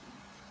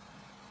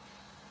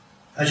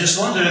 I just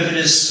wonder if it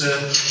is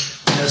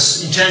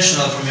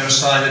intentional from your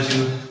side that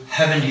you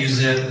haven't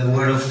used the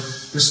word of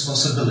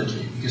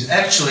responsibility, because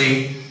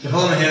actually the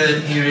problem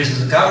here is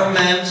that the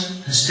government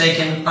has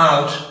taken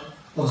out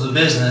of the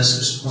business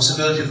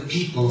responsibility of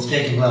people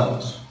taking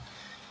loans.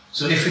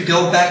 So if we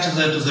go back to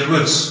the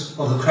roots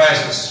of the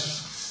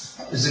crisis,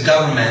 it's the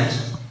government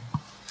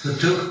who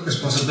took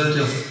responsibility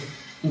of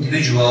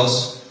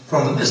individuals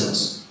from the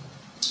business,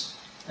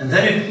 and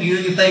then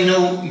you pay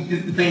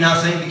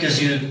nothing because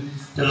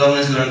the loan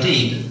is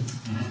guaranteed.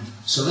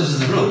 So this is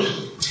the root.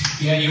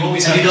 Yeah, you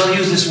always. And you don't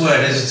use this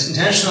word. Is it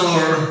intentional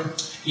or?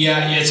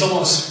 Yeah, it's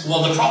almost,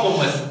 well, the problem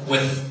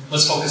with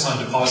let's focus on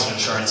deposit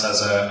insurance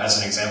as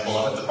an example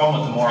of it. The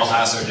problem with the moral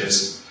hazard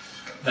is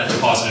that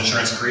deposit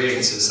insurance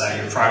creates is that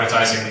you're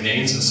privatizing the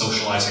gains and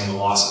socializing the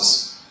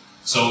losses.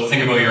 So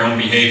think about your own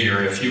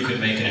behavior. If you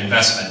could make an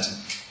investment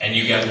and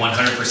you get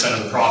 100%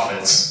 of the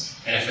profits,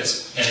 and if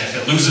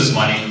it loses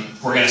money,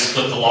 we're going to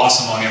split the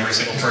loss among every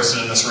single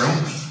person in this room.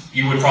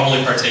 You would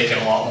probably partake in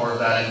a lot more of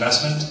that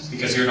investment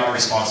because you're not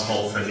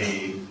responsible for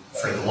the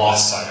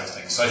loss side of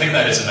things. So I think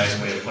that is a nice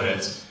way to put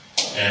it.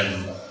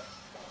 And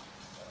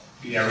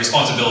yeah,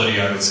 responsibility,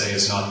 I would say,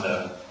 is not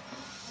the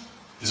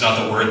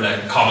word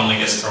that commonly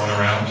gets thrown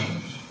around.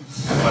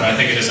 But I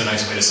think it is a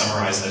nice way to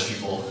summarize that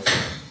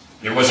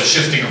there was a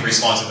shifting of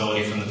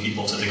responsibility from the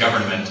people to the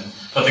government.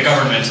 But the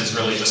government is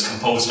really just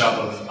composed up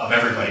of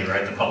everybody,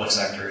 right? The public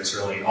sector is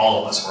really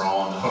all of us. We're all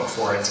on the hook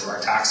for it through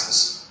our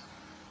taxes.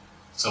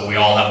 So we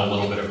all have a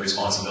little bit of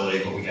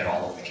responsibility, but we get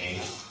all of the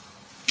gain.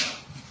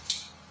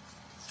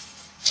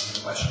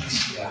 Other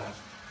questions? Yeah.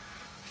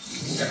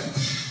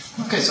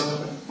 Okay, so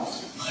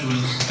I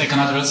will take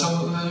another. So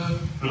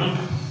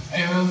I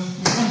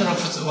wonder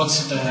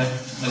what's the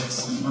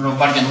rough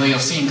bargain way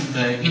of seeing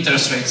the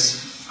interest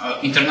rates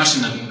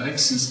internationally, right?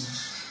 Since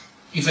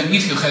even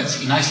if you had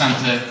in Iceland,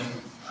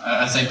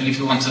 as I believe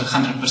you want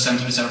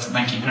 100% reserve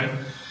banking, right?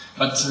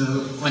 But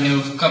when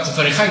you've got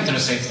very high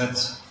interest rates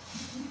that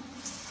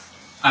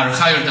are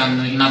higher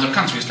than in other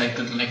countries, like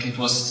it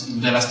was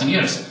in the last 10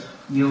 years,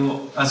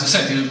 as you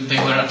said, they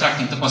were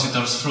attracting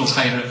depositors through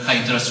high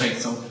interest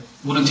rates. So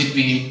wouldn't it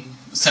be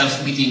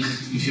self-beating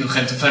if you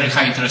had very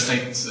high interest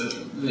rates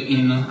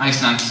in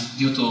Iceland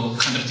due to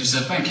 100%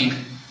 reserve banking,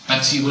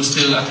 but you will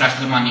still attract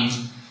the money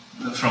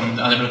from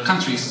the other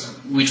countries,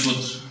 which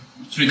would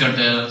trigger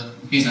the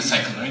business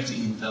cycle, right,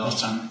 in the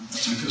Austrian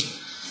field?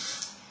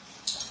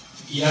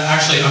 Yeah,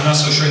 actually, I'm not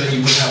so sure that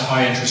you would have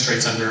high interest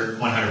rates under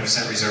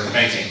 100% reserve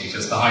banking,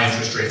 because the high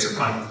interest rates are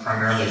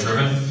primarily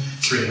driven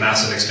through the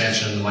massive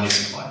expansion in the money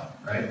supply,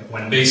 right?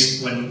 When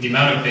the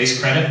amount of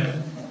base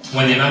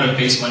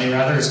money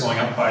is going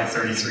up by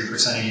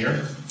 33% a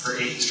year for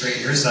 8 straight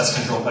years, that's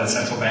controlled by the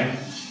central bank.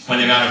 When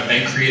the amount of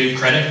bank-created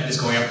credit is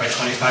going up by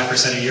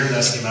 25% a year,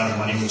 that's the amount of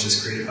money which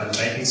is created by the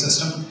banking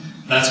system.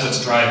 That's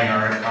what's driving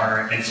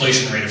our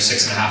inflation rate of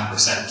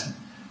 6.5%.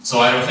 So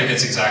I don't think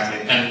it's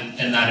exactly,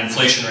 and that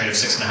inflation rate of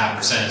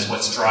 6.5% is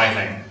what's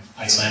driving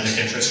Icelandic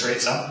interest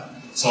rates up.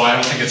 So I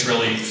don't think it's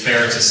really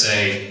fair to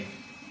say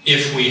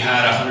if we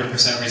had a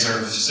 100%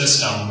 reserve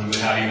system, we would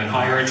have even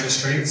higher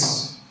interest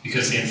rates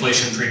because the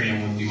inflation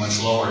premium would be much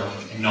lower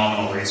and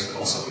nominal rates would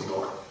also be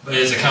lower. But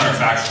as a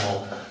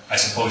counterfactual, I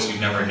suppose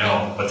you'd never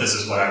know, but this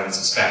is what I would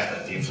suspect,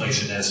 that the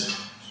inflation is,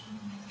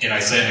 in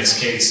Iceland's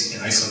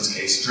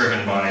case,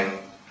 driven by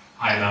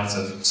high amounts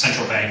of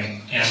central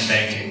bank and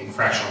banking,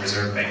 fractional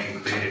reserve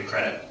banking created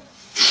credit.